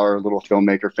with our little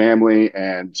filmmaker family,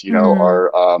 and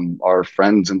our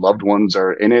friends and loved ones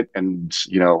are in it, and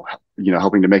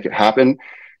helping to make it happen.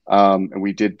 And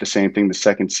we did the same thing the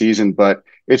second season, but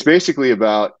it's basically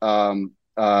about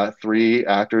 3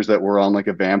 actors that were on like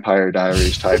a Vampire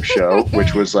Diaries type show,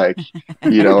 which was like,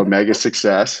 a mega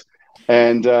success.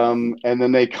 And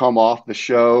then they come off the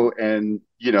show and,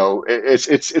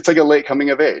 it's like a late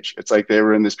coming of age. It's like they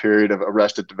were in this period of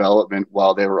arrested development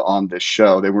while they were on this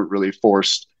show. They weren't really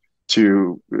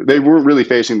they weren't really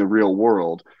facing the real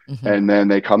world. And then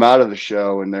they come out of the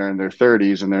show and they're in their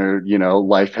 30s and their,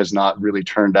 life has not really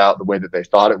turned out the way that they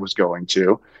thought it was going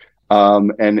to.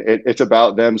 And it's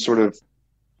about them sort of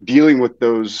dealing with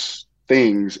those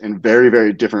things in very,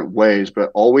 very different ways,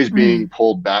 but always being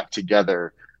pulled back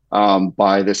together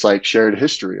by this like shared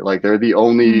history. Like they're the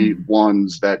only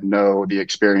ones that know the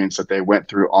experience that they went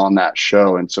through on that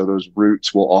show. And so those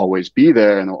roots will always be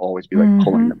there, and they'll always be like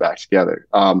pulling them back together.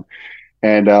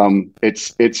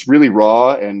 It's really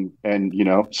raw and, you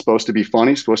know, supposed to be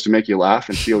funny, supposed to make you laugh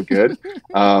and feel good.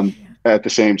 At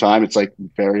the same time, it's like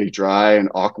very dry and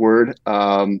awkward.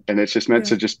 And it's just meant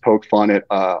to just poke fun at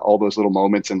all those little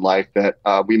moments in life that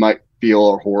we might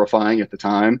feel horrifying at the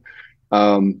time.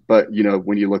 But, you know,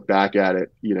 when you look back at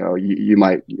it, you know,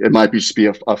 it might just be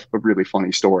a really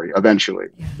funny story eventually.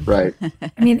 Right.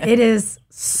 I mean, it is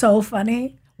so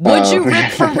funny. Would you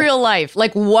rip from real life?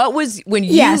 Like, what was when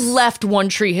you left One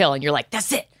Tree Hill and you're like,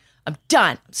 that's it, I'm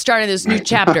done, I'm starting this new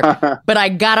chapter, but I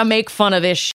gotta make fun of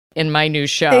this shit in my new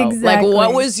show. Exactly. Like,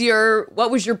 what was your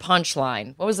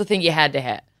punchline? What was the thing you had to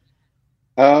hit?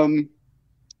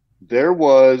 There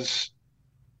was,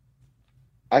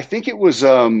 I think it was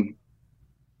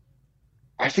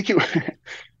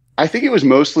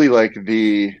mostly like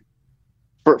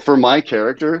for my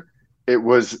character, it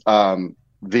was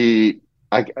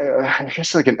I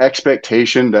guess like an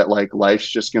expectation that like life's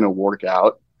just going to work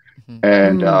out,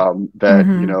 and that,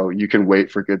 you know, you can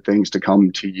wait for good things to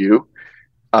come to you.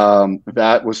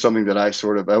 That was something that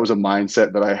that was a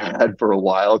mindset that I had for a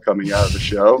while coming out of the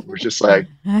show. It was just like,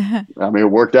 I mean,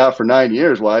 it worked out for 9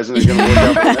 years. Why isn't it going to work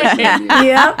out for the next 9 years?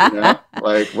 Yeah. You know?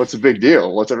 Like, what's the big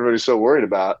deal? What's everybody so worried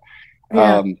about?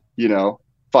 You know,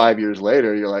 5 years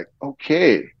later, you're like,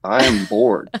 okay, I am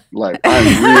bored. Like,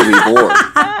 I'm really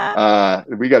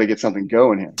bored. We got to get something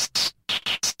going here.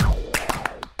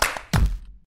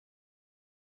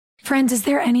 Friends, is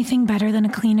there anything better than a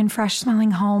clean and fresh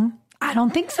smelling home? I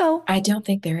don't think so. I don't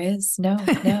think there is. No.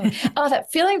 Oh,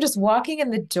 that feeling just walking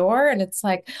in the door and it's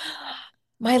like,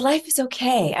 my life is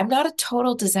okay. I'm not a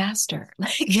total disaster.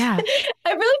 Like, I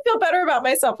really feel better about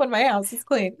myself when my house is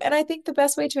clean. And I think the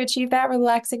best way to achieve that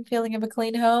relaxing feeling of a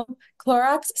clean home,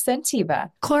 Clorox Scentiva.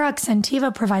 Clorox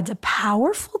Scentiva provides a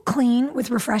powerful clean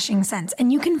with refreshing scents.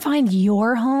 And you can find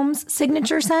your home's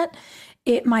signature scent.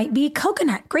 It might be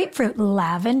coconut, grapefruit,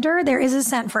 lavender. There is a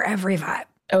scent for every vibe.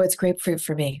 Oh, it's grapefruit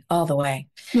for me, all the way.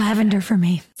 Lavender for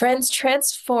me. Friends,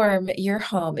 transform your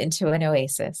home into an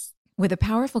oasis. With a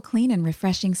powerful clean and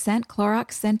refreshing scent, Clorox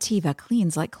Scentiva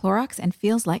cleans like Clorox and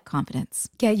feels like confidence.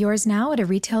 Get yours now at a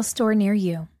retail store near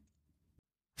you.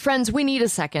 Friends, we need a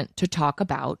second to talk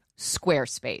about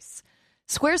Squarespace.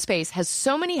 Squarespace has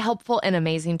so many helpful and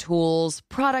amazing tools,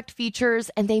 product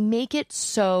features, and they make it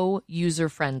so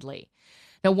user-friendly.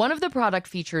 Now, one of the product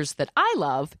features that I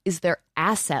love is their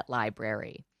asset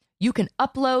library. You can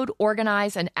upload,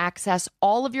 organize, and access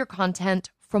all of your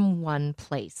content from one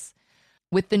place.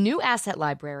 With the new asset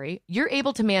library, you're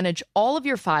able to manage all of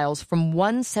your files from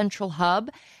one central hub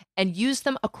and use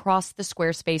them across the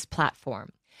Squarespace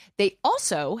platform. They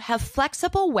also have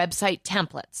flexible website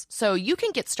templates, so you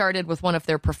can get started with one of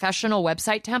their professional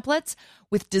website templates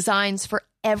with designs for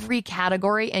every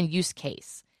category and use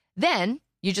case. Then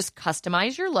you just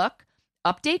customize your look,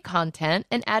 update content,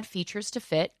 and add features to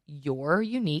fit your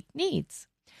unique needs.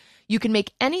 You can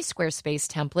make any Squarespace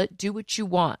template do what you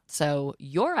want, so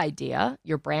your idea,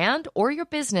 your brand, or your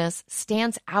business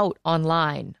stands out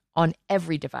online on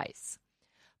every device.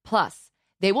 Plus,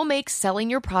 they will make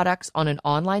selling your products on an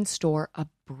online store a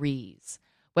breeze.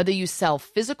 Whether you sell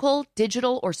physical,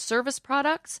 digital, or service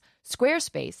products,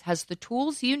 Squarespace has the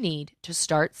tools you need to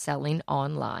start selling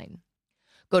online.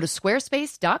 Go to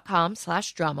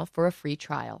squarespace.com/drama for a free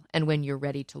trial. And when you're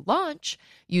ready to launch,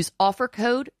 use offer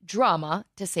code DRAMA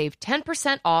to save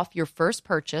 10% off your first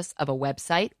purchase of a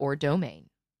website or domain.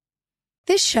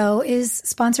 This show is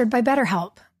sponsored by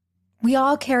BetterHelp. We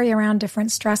all carry around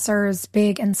different stressors,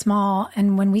 big and small,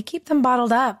 and when we keep them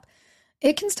bottled up,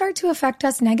 it can start to affect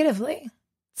us negatively.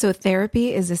 So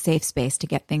therapy is a safe space to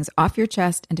get things off your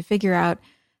chest and to figure out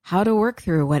how to work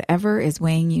through whatever is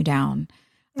weighing you down.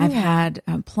 I've had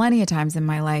plenty of times in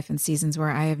my life and seasons where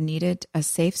I have needed a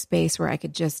safe space where I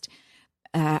could just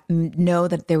know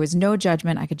that there was no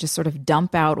judgment. I could just sort of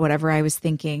dump out whatever I was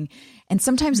thinking. And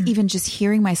sometimes even just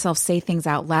hearing myself say things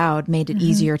out loud made it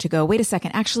easier to go, wait a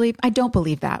second, actually, I don't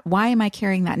believe that. Why am I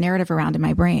carrying that narrative around in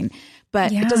my brain?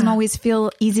 But it doesn't always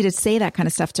feel easy to say that kind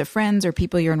of stuff to friends or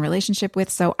people you're in relationship with.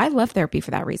 So I love therapy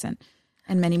for that reason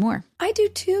and many more. I do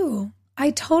too.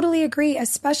 I totally agree,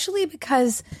 especially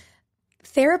because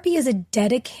therapy is a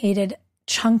dedicated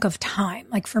chunk of time.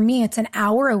 Like for me, it's an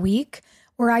hour a week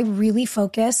where I really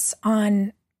focus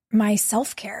on my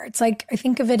self-care. It's like, I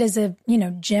think of it as a,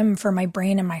 gym for my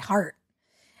brain and my heart.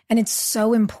 And it's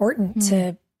so important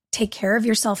to take care of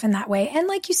yourself in that way. And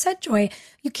like you said, Joy,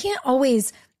 you can't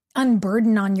always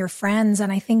unburden on your friends.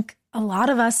 And I think a lot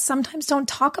of us sometimes don't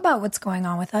talk about what's going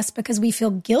on with us because we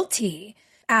feel guilty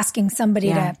asking somebody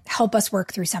to help us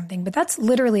work through something. But that's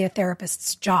literally a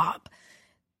therapist's job.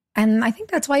 And I think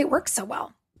that's why it works so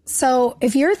well. So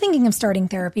if you're thinking of starting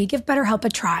therapy, give BetterHelp a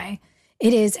try.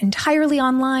 It is entirely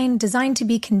online, designed to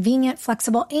be convenient,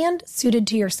 flexible, and suited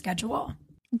to your schedule.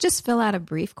 Just fill out a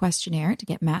brief questionnaire to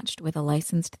get matched with a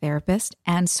licensed therapist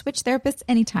and switch therapists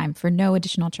anytime for no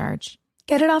additional charge.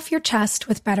 Get it off your chest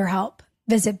with BetterHelp.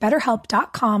 Visit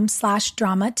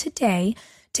betterhelp.com/drama today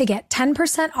to get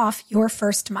 10% off your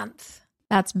first month.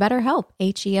 That's BetterHelp,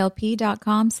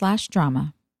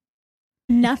 HELP.com/drama.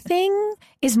 Nothing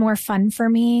is more fun for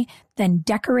me than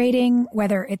decorating,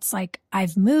 whether it's like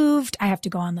I've moved, I have to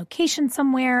go on location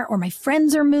somewhere, or my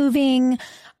friends are moving.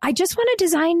 I just want to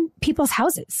design people's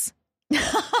houses.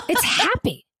 It's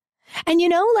happy. And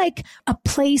like a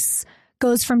place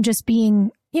goes from just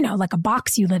being, like a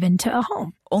box you live in to a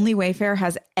home. Only Wayfair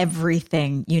has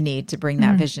everything you need to bring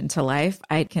that vision to life.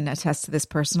 I can attest to this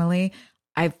personally.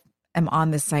 I am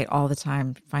on this site all the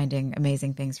time, finding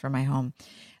amazing things for my home.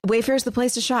 Wayfair is the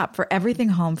place to shop for everything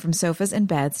home, from sofas and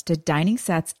beds to dining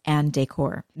sets and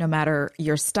decor. No matter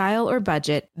your style or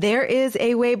budget, there is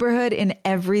a Wayborhood in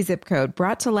every zip code,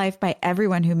 brought to life by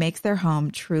everyone who makes their home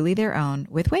truly their own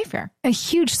with Wayfair. A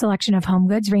huge selection of home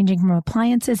goods ranging from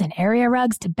appliances and area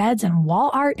rugs to beds and wall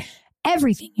art.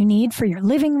 Everything you need for your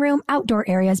living room, outdoor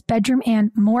areas, bedroom, and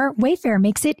more. Wayfair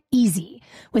makes it easy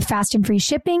with fast and free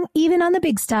shipping, even on the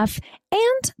big stuff,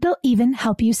 and they'll even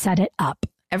help you set it up.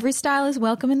 Every style is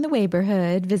welcome in the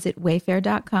Wayborhood. Visit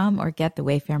wayfair.com or get the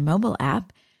Wayfair mobile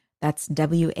app. That's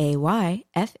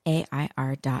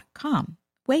WAYFAIR.com.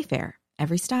 Wayfair.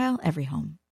 Every style, every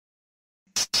home.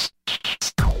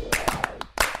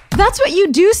 That's what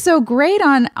you do so great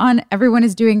on Everyone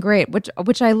is Doing Great,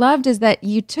 which I loved, is that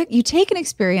you take an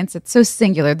experience that's so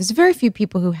singular. There's very few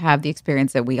people who have the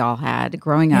experience that we all had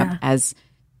growing up as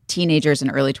teenagers and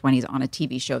early 20s on a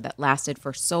TV show that lasted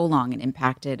for so long and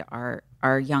impacted our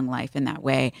young life in that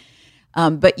way.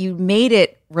 But you made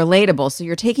it relatable. So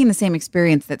you're taking the same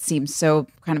experience that seems so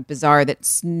kind of bizarre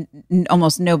that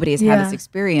almost nobody has had this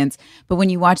experience. But when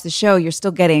you watch the show, you're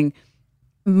still getting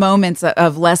moments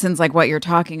of lessons like what you're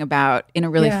talking about in a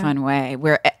really fun way,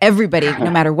 where everybody,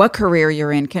 no matter what career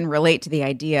you're in, can relate to the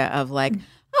idea of like,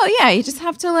 oh yeah, you just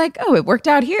have to it worked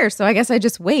out here, so I guess I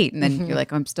just wait. And then you're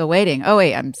like, oh, I'm still waiting. Oh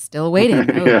wait, I'm still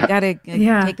waiting. Oh, you gotta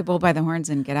take the bull by the horns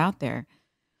and get out there.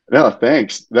 No,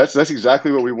 thanks. That's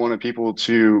exactly what we wanted people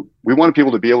to. We wanted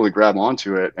people to be able to grab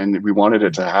onto it, and we wanted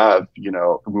it to have, we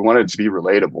wanted it to be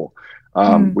relatable.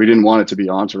 We didn't want it to be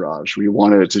Entourage. We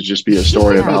wanted it to just be a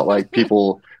story about like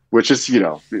people, which is,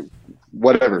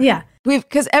 whatever. Yeah.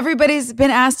 Because everybody's been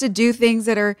asked to do things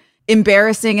that are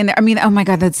embarrassing. And I mean, oh my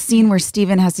God, that scene where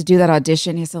Steven has to do that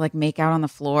audition, he has to like make out on the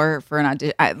floor for an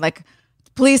audition.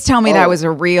 Please tell me that was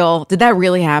did that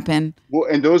really happen? Well,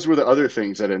 and those were the other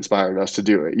things that inspired us to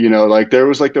do it. There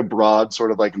was like the broad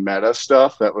sort of like meta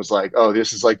stuff that was like, oh,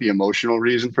 this is like the emotional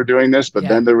reason for doing this. But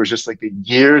then there was just like the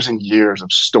years and years of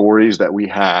stories that we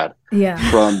had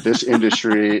from this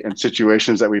industry and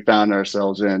situations that we found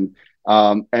ourselves in.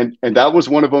 And that was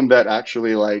one of them that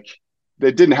actually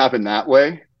it didn't happen that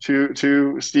way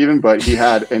to Steven, but he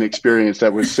had an experience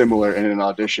that was similar in an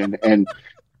audition. And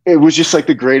it was just like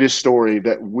the greatest story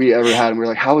that we ever had. And we were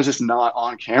like, how is this not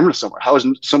on camera somewhere? How has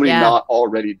somebody not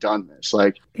already done this?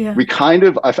 We kind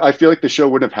of, I feel like the show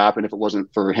wouldn't have happened if it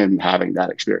wasn't for him having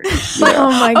that experience. Oh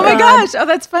my gosh. Oh,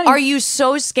 that's funny. Are you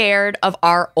so scared of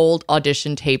our old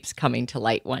audition tapes coming to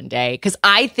light one day? Because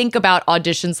I think about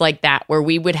auditions like that where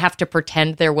we would have to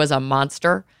pretend there was a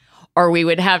monster, or we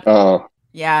would have.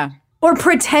 Or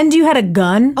pretend you had a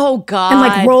gun. Oh,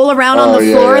 God. And roll around on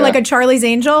the floor like a Charlie's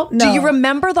Angel. No. Do you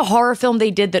remember the horror film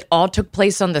they did that all took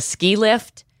place on the ski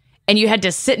lift? And you had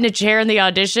to sit in a chair in the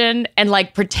audition and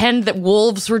pretend that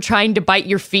wolves were trying to bite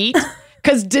your feet?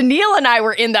 Because Daniil and I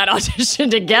were in that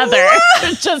audition together.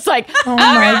 It's just oh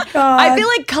my God. I feel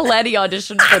like Coletti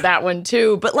auditioned for that one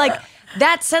too. But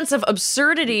that sense of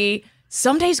absurdity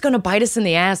someday is going to bite us in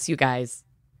the ass, you guys.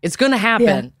 It's going to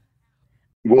happen. Yeah.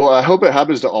 Well, I hope it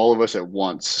happens to all of us at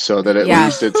once, so that at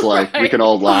least it's we can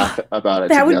all laugh about it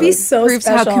That together. would be so Proves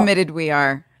special. how committed we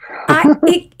are.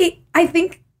 I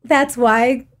think that's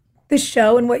why the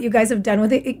show and what you guys have done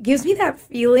with it gives me that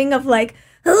feeling of when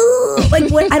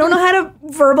I don't know how to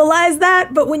verbalize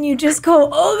that, but when you just go,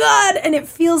 oh God, and it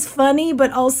feels funny,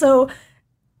 but also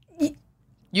I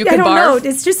don't know,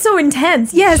 it's just so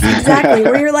intense. Yes, exactly.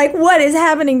 Where you're like, what is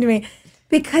happening to me?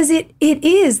 Because it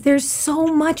is. There's so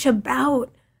much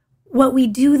about what we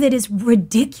do that is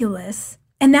ridiculous.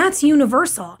 And that's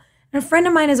universal. And a friend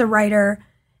of mine is a writer,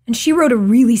 and she wrote a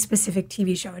really specific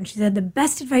TV show. And she said the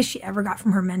best advice she ever got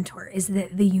from her mentor is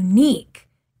that the unique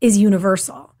is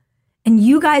universal. And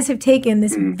you guys have taken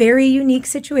this very unique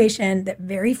situation that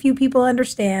very few people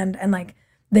understand, and like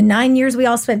the 9 years we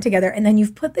all spent together, and then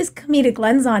you've put this comedic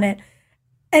lens on it.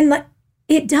 And like,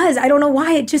 it does. I don't know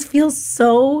why. It just feels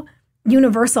so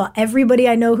universal. Everybody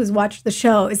I know who's watched the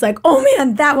show is like, oh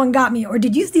man, that one got me. Or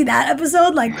did you see that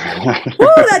episode? Like,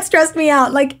 whoo, that stressed me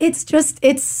out. Like, it's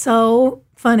so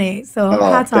funny. So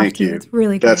hats off to you. It's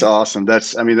really great. That's awesome.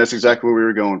 That's exactly what we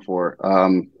were going for.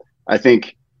 I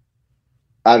think,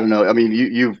 I don't know. I mean,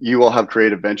 you all have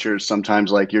creative ventures.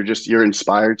 Sometimes like you're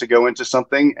inspired to go into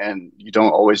something and you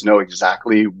don't always know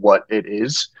exactly what it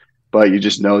is, but you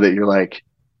just know that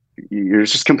you're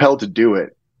just compelled to do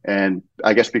it. And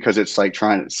I guess because it's like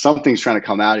something's trying to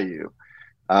come out of you.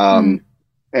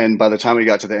 And by the time we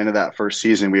got to the end of that first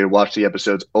season, we had watched the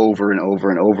episodes over and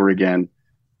over and over again.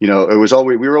 You know,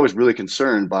 we were always really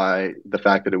concerned by the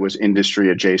fact that it was industry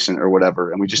adjacent or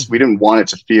whatever. And we didn't want it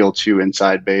to feel too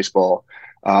inside baseball.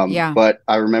 But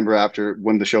I remember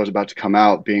when the show was about to come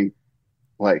out, being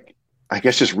like, I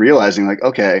guess just realizing like,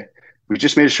 okay, we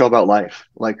just made a show about life.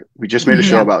 Like we just made a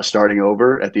show about starting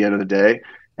over at the end of the day.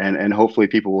 And hopefully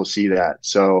people will see that.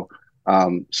 So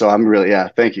I'm really,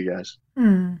 thank you guys.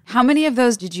 How many of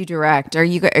those did you direct? Are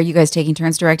you guys taking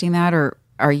turns directing that, or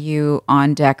are you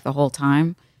on deck the whole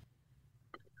time?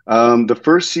 The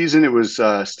first season, it was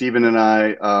Steven and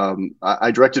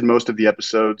I directed most of the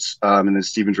episodes, and then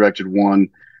Steven directed one.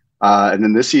 And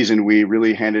then this season, we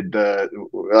really handed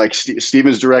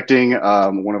Steven's directing.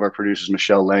 One of our producers,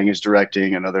 Michelle Lang, is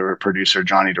directing. Another producer,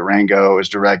 Johnny Durango, is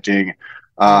directing.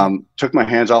 Took my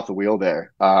hands off the wheel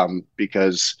there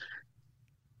because,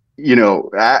 you know,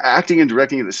 acting and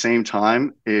directing at the same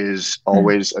time is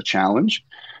always a challenge.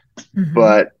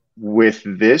 But with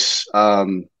this,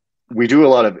 we do a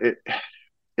lot of it.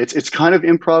 It's kind of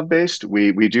improv based.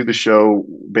 We do the show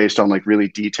based on like really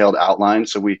detailed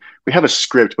outlines. So we have a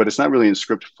script, but it's not really in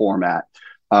script format.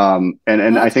 And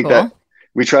I think cool. that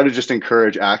we try to just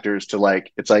encourage actors to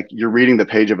it's like you're reading the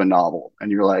page of a novel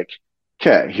and you're like,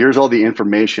 okay, here's all the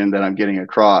information that I'm getting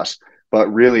across. But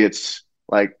really it's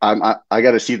like, I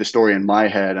got to see the story in my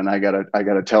head, and I got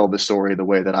to tell the story the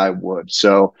way that I would.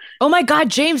 So, oh my God,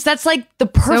 James, that's like the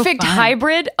perfect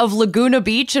hybrid of Laguna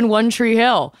Beach and One Tree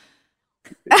Hill.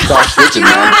 You know what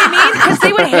I mean? Because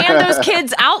they would hand those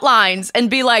kids outlines and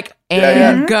be like,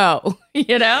 go,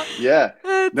 you know? Yeah.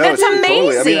 No, that's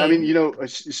amazing. Totally. I mean, you know,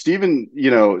 Steven,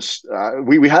 you know,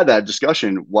 we had that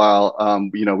discussion while,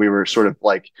 you know, we were sort of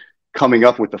like coming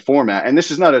up with the format. And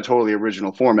this is not a totally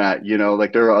original format, you know,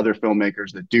 like there are other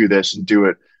filmmakers that do this and do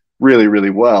it really, really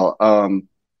well.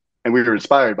 And we were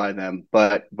inspired by them.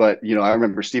 But, you know, I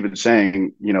remember Steven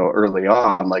saying, you know, early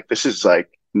on, like, this is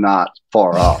like not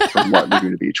far off from what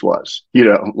Laguna Beach was, you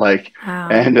know, like, wow.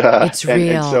 And it's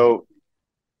real. And so,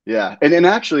 yeah. And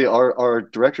actually our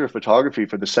director of photography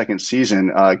for the second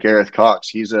season, Gareth Cox,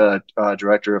 he's a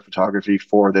director of photography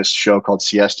for this show called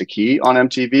Siesta Key on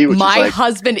MTV. Which My is like,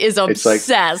 husband is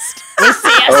obsessed with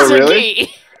Siesta oh, really?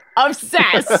 Key.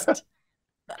 Obsessed.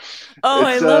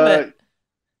 I love it.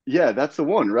 Yeah, that's the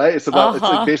one, right? It's about it's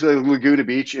like basically Laguna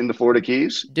Beach in the Florida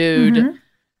Keys. Dude.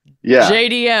 Yeah.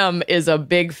 JDM is a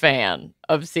big fan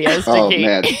of Siesta Key. Oh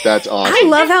man, that's awesome. I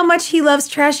love how much he loves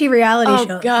trashy reality shows.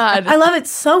 Oh God. I love it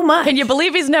so much. Can you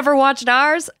believe he's never watched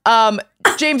ours?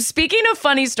 James, speaking of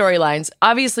funny storylines,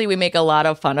 obviously we make a lot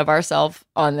of fun of ourselves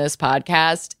on this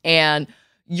podcast, and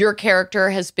your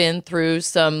character has been through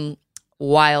some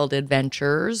wild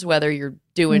adventures, whether you're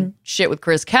doing shit with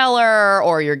Chris Keller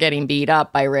or you're getting beat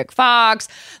up by Rick Fox.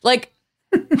 Like,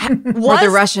 or the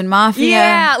Russian mafia.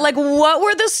 Yeah, like what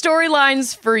were the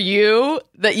storylines for you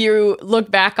that you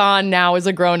look back on now as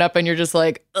a grown-up and you're just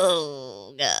like,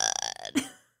 oh God.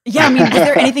 Yeah, I mean, was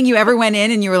there anything you ever went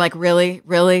in and you were like, really?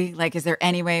 Like, is there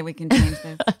any way we can change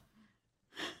this?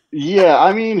 Yeah,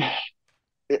 I mean,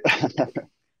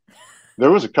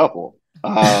 there was a couple.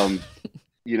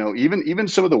 You know, even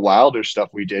some of the wilder stuff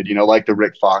we did, you know, like the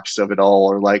Rick Fox of it all,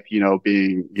 or like, you know,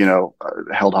 being, you know,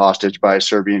 held hostage by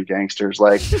Serbian gangsters.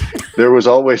 Like there was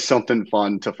always something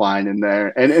fun to find in there.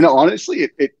 And honestly,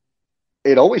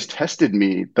 it always tested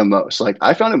me the most. Like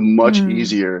I found it much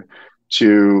easier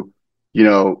to, you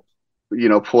know,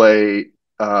 play,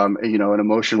 you know, an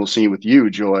emotional scene with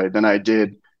you, Joy, than I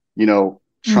did, you know,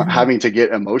 having to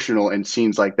get emotional in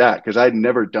scenes like that, because I'd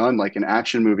never done like an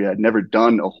action movie. I'd never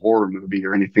done a horror movie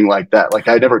or anything like that. Like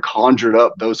I never conjured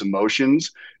up those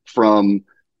emotions from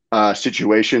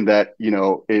situation that,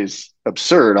 is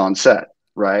absurd on set,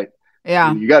 right?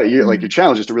 Yeah. Like your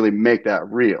challenge is to really make that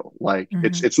real. Like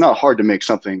it's not hard to make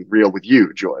something real with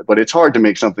you, Joy, but it's hard to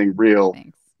make something real,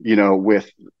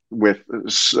 with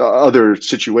other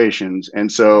situations.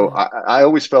 And so I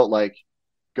always felt like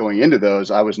going into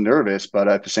those, I was nervous, but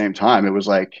at the same time, it was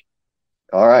like,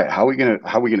 all right, how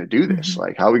are we gonna do this?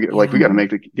 Like, like we got to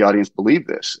make the audience believe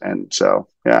this. And so,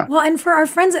 yeah. Well, and for our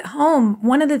friends at home,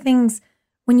 one of the things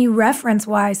when you reference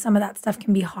why some of that stuff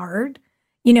can be hard,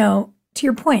 to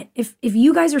your point, if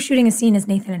you guys are shooting a scene as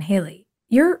Nathan and Haley,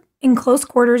 you're in close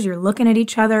quarters, you're looking at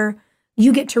each other,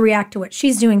 you get to react to what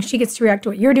she's doing, she gets to react to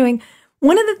what you're doing.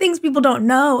 One of the things people don't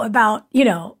know about,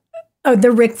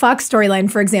 the Rick Fox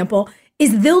storyline, for example,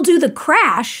 is they'll do the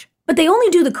crash, but they only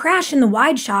do the crash in the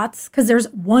wide shots because there's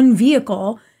one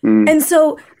vehicle. And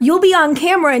so you'll be on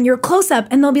camera and you're close up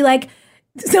and they'll be like,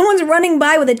 someone's running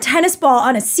by with a tennis ball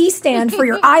on a C-stand for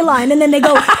your eye line, and then they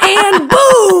go, and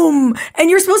boom! And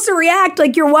you're supposed to react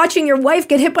like you're watching your wife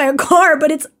get hit by a car,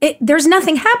 but there's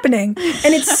nothing happening.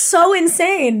 And it's so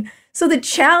insane. So the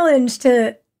challenge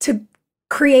to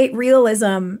create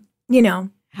realism,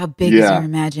 How big is your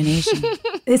imagination?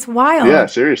 It's wild. Yeah,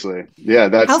 seriously. Yeah,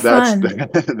 that's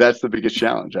the biggest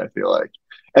challenge, I feel like.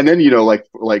 And then, like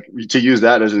to use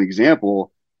that as an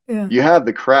example, you have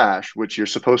the crash, which you're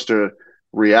supposed to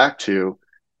react to,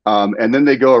 and then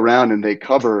they go around and they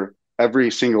cover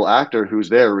every single actor who's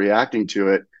there reacting to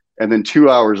it, and then 2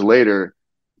 hours later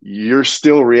you're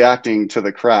still reacting to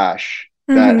the crash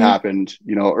that happened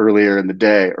earlier in the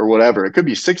day or whatever. It could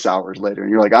be 6 hours later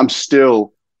and you're like, I'm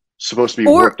still supposed to be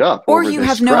worked up or over you this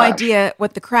have no crash. idea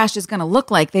what the crash is going to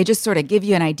look like. They just sort of give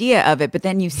you an idea of it, but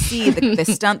then you see the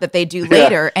stunt that they do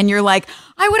later and you're like,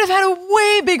 I would have had a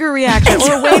way bigger reaction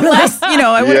or way less,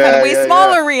 I would have had a way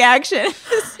smaller reaction.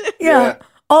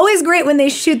 Always great when they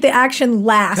shoot the action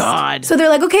last. God. So they're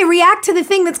like, okay, react to the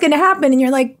thing that's going to happen. And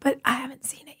you're like, but I haven't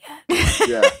seen it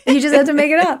yet. You just have to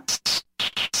make it up.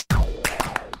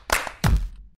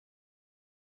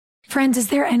 Friends, is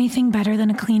there anything better than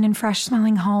a clean and fresh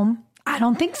smelling home? I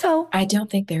don't think so. I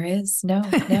don't think there is. No.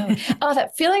 Oh,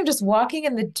 that feeling just walking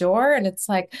in the door and it's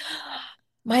like,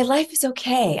 my life is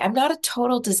okay. I'm not a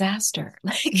total disaster.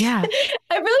 I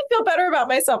really feel better about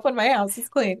myself when my house is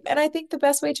clean. And I think the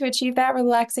best way to achieve that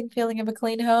relaxing feeling of a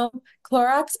clean home,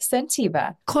 Clorox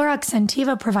Scentiva. Clorox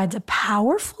Scentiva provides a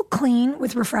powerful clean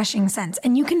with refreshing scents.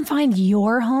 And you can find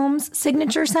your home's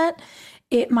signature scent.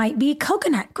 It might be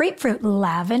coconut, grapefruit,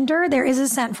 lavender. There is a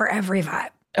scent for every vibe.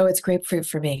 Oh, it's grapefruit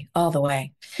for me, all the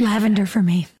way. Lavender for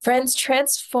me. Friends,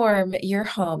 transform your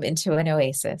home into an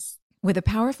oasis. With a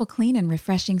powerful, clean, and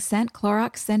refreshing scent,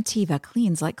 Clorox Scentiva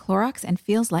cleans like Clorox and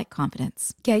feels like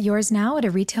confidence. Get yours now at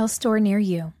a retail store near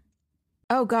you.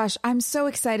 Oh gosh, I'm so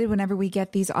excited whenever we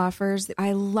get these offers.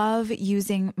 I love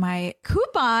using my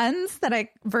coupons that I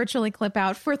virtually clip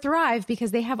out for Thrive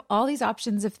because they have all these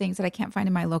options of things that I can't find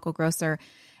in my local grocer.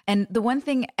 And the one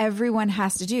thing everyone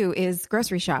has to do is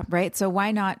grocery shop, right? So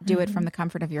why not do it from the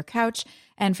comfort of your couch?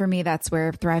 And for me, that's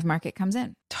where Thrive Market comes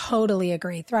in. Totally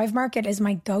agree. Thrive Market is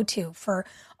my go-to for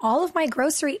all of my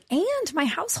grocery and my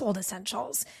household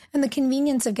essentials. And the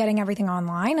convenience of getting everything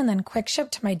online and then quick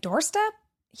ship to my doorstep,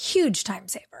 huge time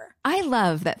saver. I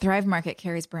love that Thrive Market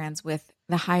carries brands with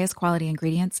the highest quality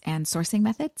ingredients and sourcing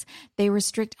methods. They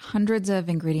restrict hundreds of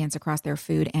ingredients across their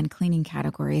food and cleaning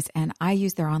categories, and I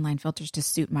use their online filters to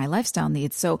suit my lifestyle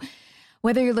needs. So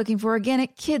whether you're looking for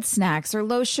organic kids snacks or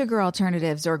low sugar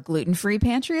alternatives or gluten-free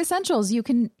pantry essentials, you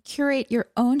can curate your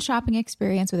own shopping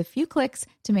experience with a few clicks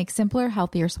to make simpler,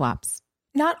 healthier swaps.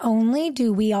 Not only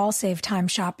do we all save time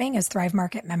shopping as Thrive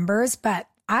Market members, but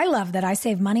I love that I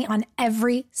save money on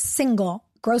every single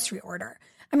grocery order.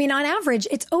 I mean, on average,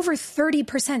 it's over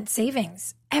 30%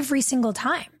 savings every single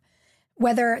time.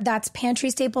 Whether that's pantry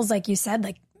staples, like you said,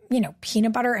 like,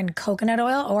 peanut butter and coconut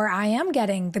oil, or I am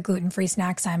getting the gluten-free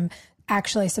snacks I'm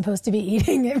actually supposed to be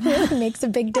eating. It really makes a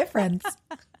big difference.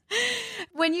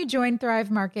 When you join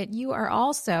Thrive Market, you are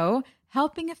also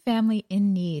helping a family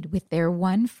in need with their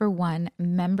 1-for-1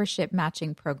 membership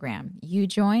matching program. You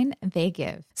join, they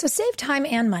give. So save time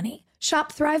and money.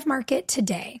 Shop Thrive Market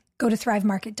today. Go to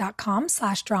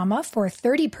thrivemarket.com/drama for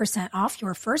 30% off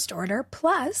your first order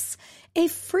plus a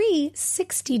free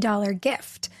 $60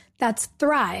 gift. That's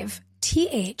Thrive,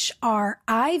 THRIVE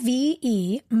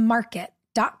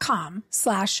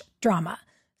market.com/drama.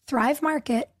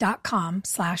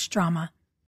 thrivemarket.com/drama.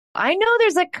 I know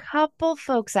there's a couple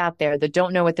folks out there that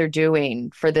don't know what they're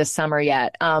doing for this summer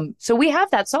yet. So we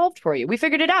have that solved for you. We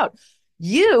figured it out.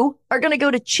 You are going to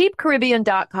go to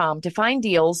cheapcaribbean.com to find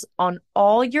deals on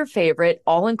all your favorite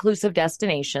all-inclusive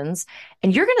destinations,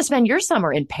 and you're going to spend your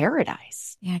summer in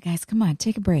paradise. Yeah, guys, come on,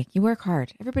 take a break. You work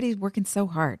hard. Everybody's working so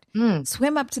hard.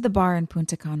 Swim up to the bar in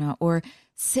Punta Cana or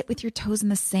sit with your toes in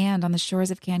the sand on the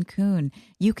shores of Cancun.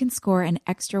 You can score an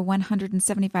extra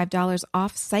 $175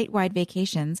 off site-wide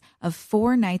vacations of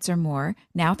 4 nights or more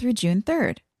now through June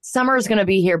 3rd. Summer is going to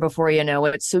be here before you know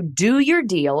it, so do your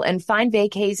deal and find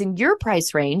vacays in your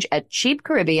price range at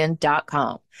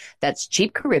cheapcaribbean.com. That's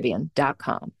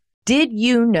cheapcaribbean.com. Did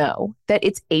you know that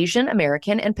it's Asian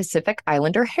American and Pacific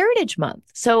Islander Heritage Month?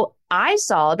 So I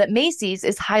saw that Macy's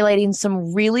is highlighting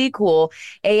some really cool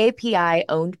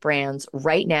AAPI-owned brands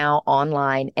right now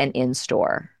online and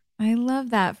in-store. I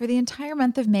love that. For the entire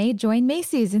month of May, join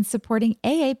Macy's in supporting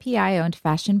AAPI-owned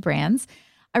fashion brands.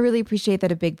 I really appreciate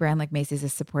that a big brand like Macy's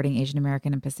is supporting Asian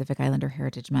American and Pacific Islander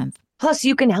Heritage Month. Plus,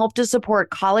 you can help to support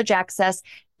college access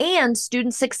and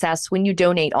student success when you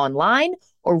donate online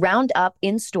or round up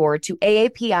in-store to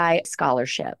AAPI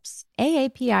scholarships.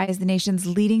 AAPI is the nation's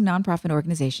leading nonprofit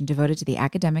organization devoted to the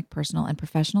academic, personal, and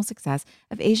professional success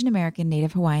of Asian American,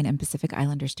 Native Hawaiian, and Pacific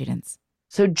Islander students.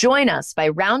 So join us by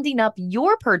rounding up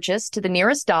your purchase to the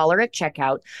nearest dollar at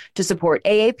checkout to support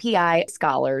AAPI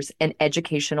scholars and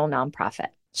educational nonprofit.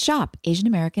 Shop Asian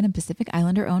American and Pacific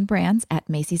Islander owned brands at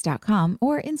Macy's.com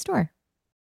or in store.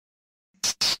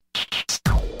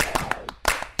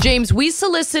 James, we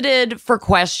solicited for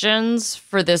questions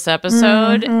for this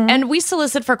episode, and we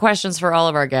solicit for questions for all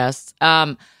of our guests.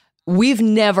 We've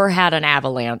never had an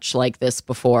avalanche like this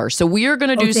before. So we are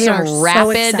going to do some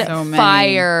rapid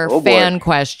fire fan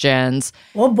questions.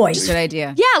 Oh, boy. Good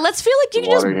idea. Yeah, let's feel like you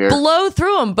can just blow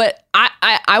through them. But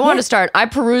I want to start. I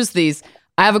peruse these.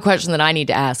 I have a question that I need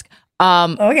to ask.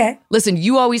 Okay. Listen,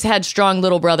 you always had strong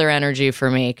little brother energy for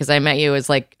me because I met you as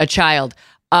like a child.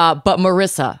 But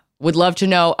Marissa would love to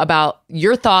know about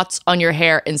your thoughts on your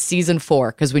hair in season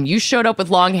 4. Because when you showed up with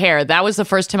long hair, that was the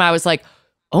first time I was like,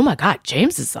 oh my God,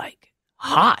 James is like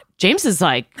hot. James is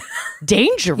like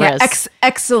dangerous. Yeah,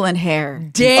 excellent hair.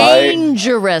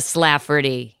 Dangerous,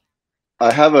 Lafferty.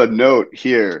 I have a note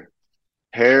here.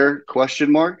 Hair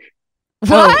question mark?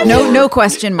 What? No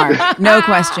question mark. No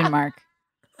question mark.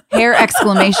 Hair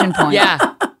exclamation point.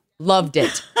 Yeah. Loved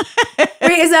it.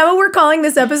 Wait, is that what we're calling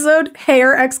this episode?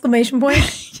 Hair exclamation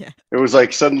point? Yeah. It was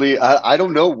like suddenly, I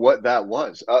don't know what that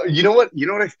was. You know what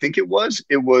I think it was?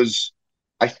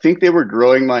 I think they were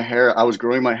growing my hair. I was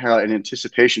growing my hair out in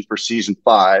anticipation for season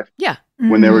 5. Yeah.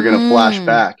 When they were going to flash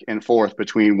back and forth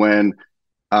between when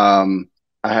I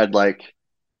had like,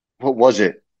 what was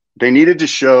it? They needed to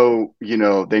show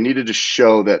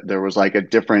that there was like a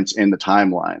difference in the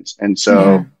timelines. And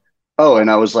so, and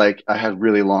I was like, I had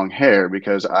really long hair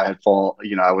because I had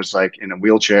I was like in a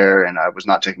wheelchair and I was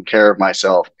not taking care of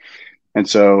myself. And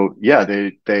so, yeah,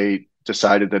 they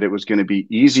decided that it was going to be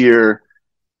easier.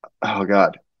 Oh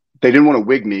God, they didn't want to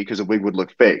wig me because a wig would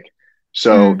look fake.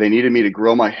 So they needed me to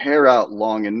grow my hair out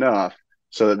long enough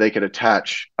so that they could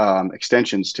attach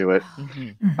extensions to it.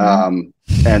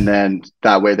 And then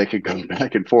that way they could go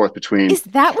back and forth between. Is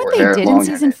that what they did in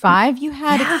season 5? You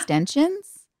had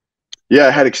extensions? Yeah,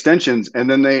 I had extensions, and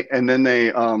then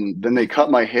they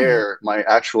cut my hair, my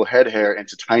actual head hair,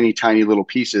 into tiny, tiny little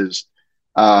pieces.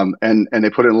 And they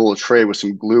put it in a little tray with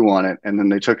some glue on it, and then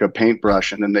they took a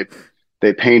paintbrush and then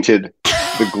they painted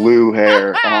the glue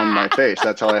hair on my face.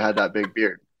 That's how I had that big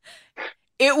beard.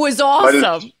 It was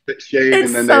awesome. It's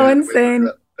so insane.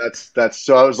 That's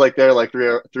so I was like there like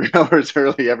 3 hours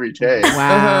early every day.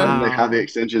 Wow. And they have the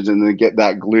extensions and then get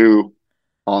that glue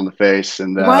on the face.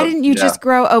 And why didn't you just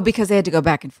grow? Oh, because they had to go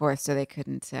back and forth, so they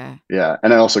couldn't. Yeah,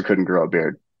 and I also couldn't grow a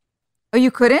beard. Oh, you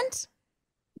couldn't?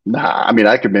 Nah, I mean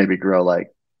I could maybe grow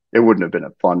like it wouldn't have been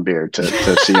a fun beard to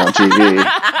see on TV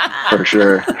for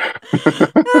sure.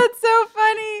 That's so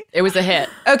funny. It was a hit.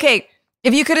 Okay,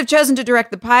 if you could have chosen to direct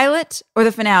the pilot or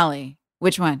the finale,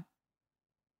 which one?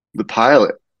 The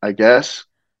pilot, I guess.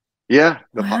 Yeah.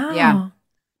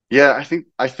 Yeah,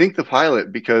 I think the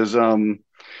pilot because I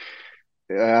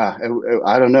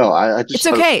don't know. I just It's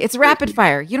okay. It's rapid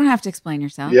fire. You don't have to explain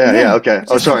yourself. Yeah, okay.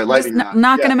 Sorry, lightning round.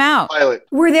 Knocking them out. Pilot.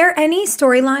 Were there any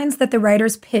storylines that the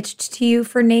writers pitched to you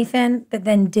for Nathan that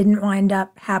then didn't wind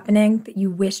up happening that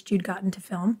you wished you'd gotten to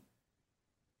film?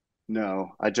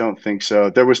 No, I don't think so.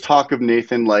 There was talk of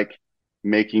Nathan like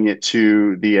making it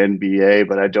to the NBA,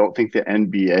 but I don't think the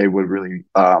NBA would really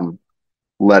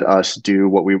let us do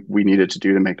what we needed to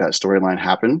do to make that storyline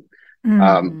happen.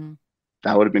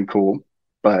 That would have been cool,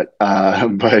 but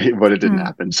it didn't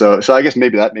happen. So I guess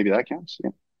maybe that counts.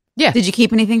 Yeah. Did you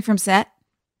keep anything from set?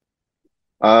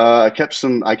 I kept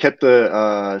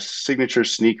the signature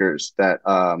sneakers that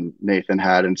Nathan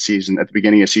had at the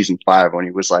beginning of season 5 when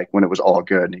it was all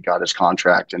good and he got his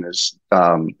contract and his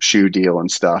shoe deal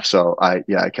and stuff. So I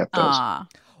kept those.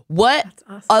 What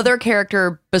other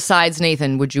character besides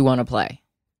Nathan would you want to play?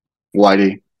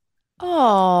 Whitey.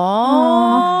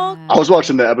 Aww. I was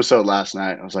watching the episode last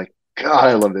night. I was like, God,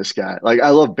 I love this guy. Like, I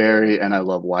love Barry and I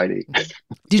love Whitey.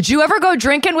 Did you ever go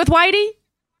drinking with Whitey?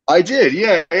 I did,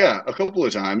 yeah, a couple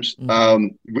of times.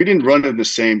 We didn't run in the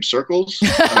same circles,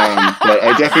 but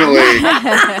I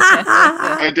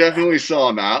definitely saw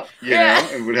him out, know,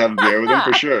 and would have a beer with him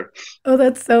for sure. Oh,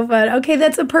 that's so fun. Okay,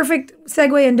 that's a perfect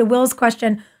segue into Will's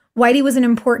question. Whitey was an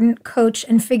important coach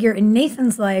and figure in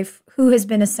Nathan's life. Who has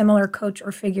been a similar coach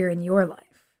or figure in your life?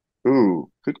 Ooh,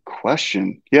 good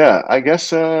question. Yeah, I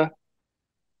guess my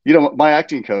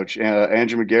acting coach,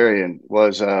 Andrew McGarrian,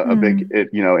 was a big,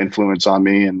 influence on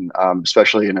me, and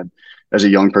especially as a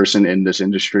young person in this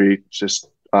industry, just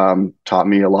taught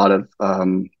me a lot of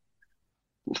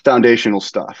foundational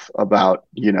stuff about,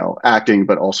 acting,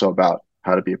 but also about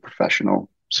how to be a professional.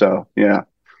 So, yeah.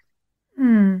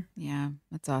 Yeah,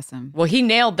 that's awesome. Well, he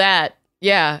nailed that.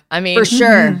 Yeah, I mean, for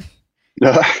sure.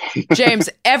 James,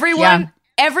 everyone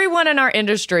in our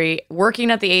industry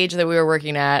working at the age that we were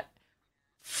working at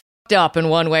f***ed up in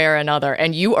one way or another,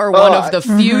 and you are one of the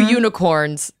few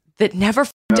unicorns that never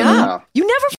f***ed up. You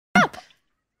never f***ed up.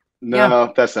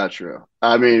 No, that's not true.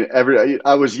 I mean,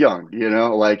 I was young,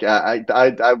 like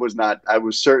I was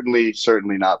certainly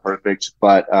not perfect,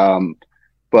 but I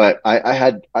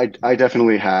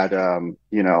definitely had,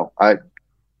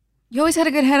 You always had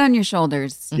a good head on your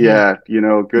shoulders. Yeah,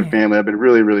 good family. I've been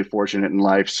really, really fortunate in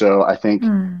life. So I think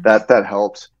that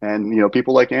helped. And,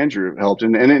 people like Andrew helped.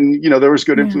 And there was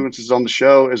good influences on the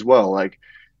show as well. Like,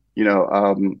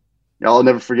 I'll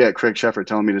never forget Craig Sheffer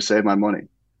telling me to save my money.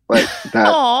 Like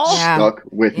that stuck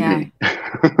with me.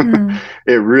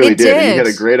 It really did. And he had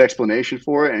a great explanation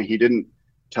for it. And he didn't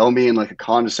tell me in like a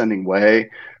condescending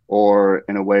way or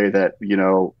in a way that,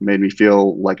 made me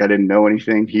feel like I didn't know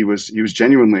anything. He was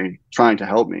genuinely trying to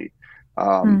help me.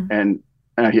 And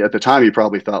at the time, he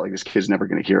probably thought like, this kid's never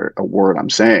going to hear a word I'm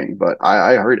saying, but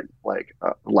I heard it like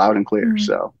loud and clear.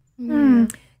 So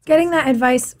getting that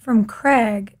advice from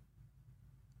Craig,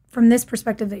 from this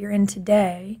perspective that you're in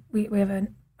today, we have a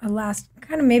last,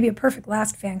 kind of maybe a perfect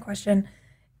last fan question,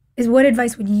 is what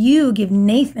advice would you give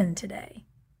Nathan today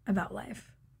about life?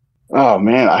 Oh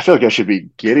man, I feel like I should be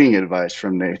getting advice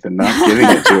from Nathan, not giving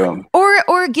it to him.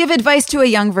 Or give advice to a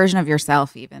young version of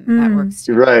yourself, even. That works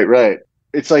too. Right.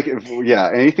 It's like,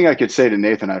 anything I could say to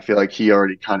Nathan, I feel like he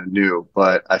already kind of knew,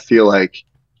 but I feel like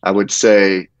I would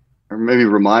say, or maybe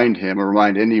remind him or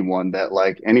remind anyone that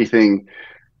like anything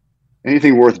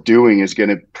worth doing is going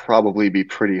to probably be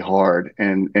pretty hard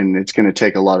and it's going to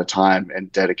take a lot of time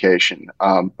and dedication.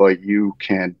 But you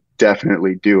can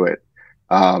definitely do it.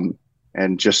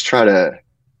 And just try not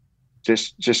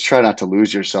to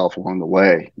lose yourself along the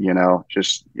way, no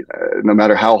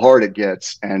matter how hard it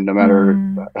gets and no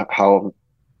matter how,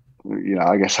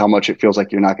 I guess how much it feels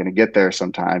like you're not going to get there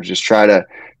sometimes, just try to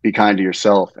be kind to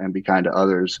yourself and be kind to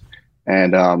others.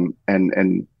 And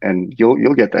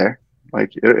you'll get there.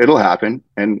 Like it'll happen,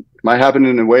 and it might happen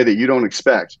in a way that you don't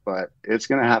expect, but it's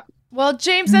going to happen. Well,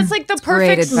 James, that's like the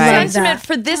perfect sentiment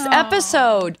for this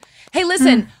episode. Hey,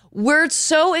 listen, we're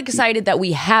so excited that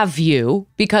we have you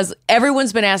because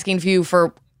everyone's been asking for you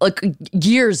for like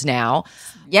years now.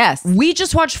 Yes. We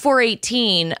just watched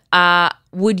 418.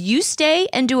 Would you stay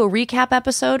and do a recap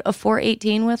episode of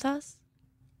 418 with us?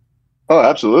 Oh,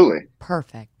 absolutely.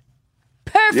 Perfect.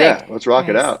 Yeah, let's rock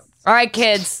it out. All right,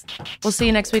 kids. We'll see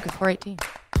you next week with 418.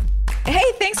 Hey,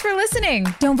 thanks for listening.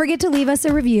 Don't forget to leave us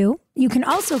a review. You can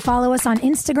also follow us on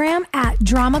Instagram at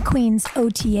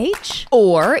DramaQueensOTH.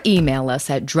 Or email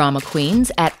us at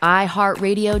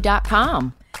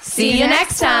dramaqueens@iheartradio.com. See you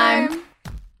next time.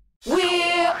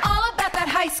 We're all about that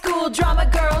high school drama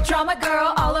girl,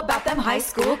 all about them high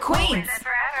school queens.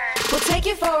 We'll take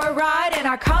you for a ride in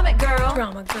our comic girl,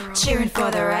 cheering for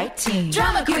the right team.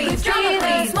 Drama queens,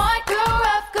 smart girl,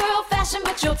 rough girl, fashion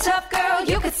but you're tough girl.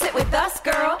 You could sit with us,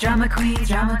 girl. Drama queens,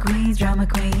 drama queens, drama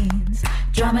queens,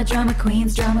 drama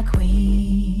queens, drama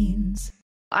queens.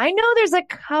 I know there's a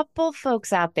couple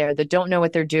folks out there that don't know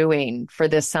what they're doing for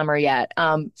this summer yet.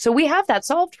 So we have that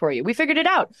solved for you. We figured it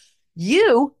out.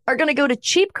 You are going to go to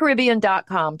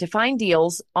cheapcaribbean.com to find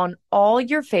deals on all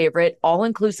your favorite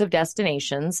all-inclusive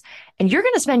destinations, and you're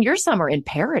going to spend your summer in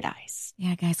paradise.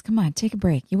 Yeah, guys, come on, take a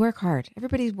break. You work hard.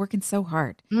 Everybody's working so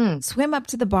hard. Swim up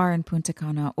to the bar in Punta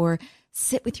Cana or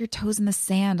sit with your toes in the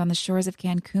sand on the shores of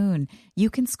Cancun. You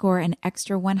can score an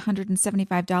extra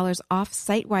 $175 off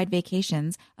site-wide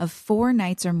vacations of 4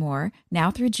 nights or more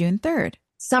now through June 3rd.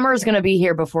 Summer is going to be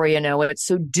here before you know it,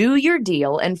 so do your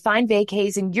deal and find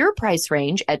vacays in your price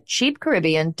range at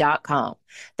cheapcaribbean.com.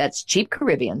 That's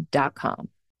cheapcaribbean.com.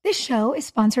 This show is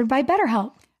sponsored by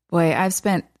BetterHelp. Boy, I've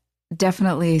spent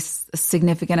definitely a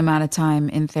significant amount of time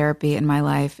in therapy in my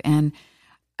life, and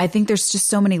I think there's just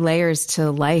so many layers to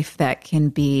life that can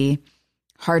be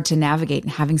hard to navigate,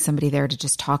 and having somebody there to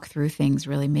just talk through things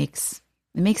really makes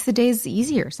the days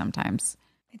easier sometimes.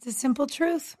 It's a simple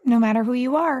truth. No matter who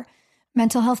you are,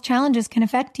 mental health challenges can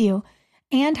affect you,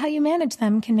 and how you manage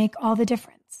them can make all the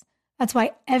difference. That's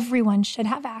why everyone should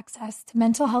have access to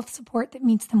mental health support that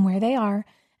meets them where they are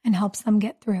and helps them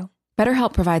get through.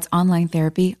 BetterHelp provides online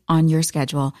therapy on your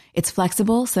schedule. It's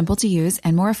flexible, simple to use,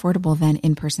 and more affordable than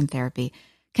in-person therapy.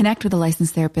 Connect with a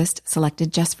licensed therapist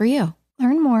selected just for you.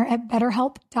 Learn more at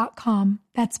betterhelp.com.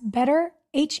 That's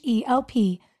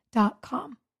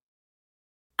betterhelp.com.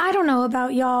 I don't know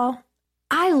about y'all.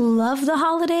 I love the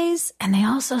holidays, and they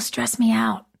also stress me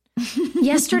out.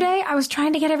 Yesterday, I was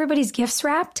trying to get everybody's gifts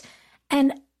wrapped,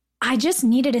 and I just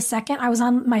needed a second. I was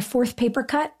on my 4th paper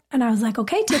cut, and I was like,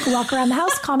 okay, take a walk around the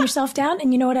house, calm yourself down.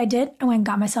 And you know what I did? I went and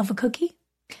got myself a cookie,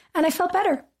 and I felt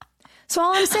better. So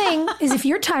all I'm saying is if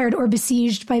you're tired or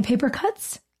besieged by paper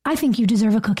cuts, I think you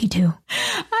deserve a cookie too.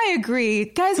 I agree.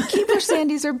 Guys, Keebler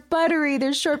Sandies are buttery.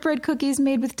 They're shortbread cookies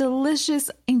made with delicious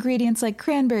ingredients like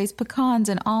cranberries, pecans,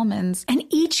 and almonds. And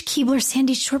each Keebler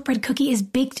Sandies shortbread cookie is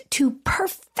baked to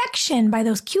perfection by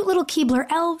those cute little Keebler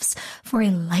elves for a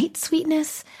light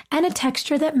sweetness and a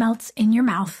texture that melts in your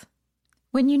mouth.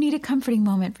 When you need a comforting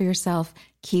moment for yourself,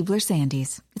 Keebler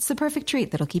Sandies. It's the perfect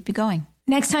treat that'll keep you going.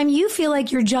 Next time you feel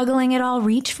like you're juggling it all,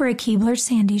 reach for a Keebler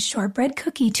Sandies shortbread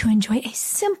cookie to enjoy a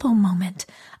simple moment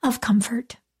of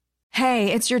comfort.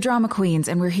 Hey, it's your drama queens,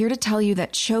 and we're here to tell you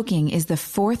that choking is the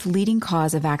 4th leading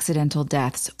cause of accidental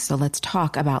deaths. So let's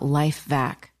talk about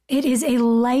LifeVac. It is a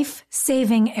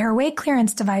life-saving airway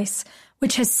clearance device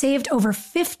which has saved over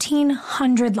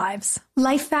 1,500 lives.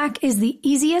 LifeVac is the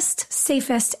easiest,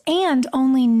 safest, and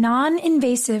only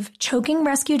non-invasive choking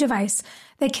rescue device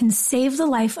that can save the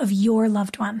life of your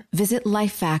loved one. Visit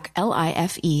LifeVac,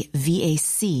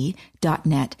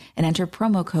 LifeVac.net, and enter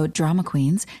promo code Drama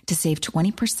Queens to save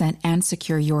 20% and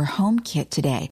secure your home kit today.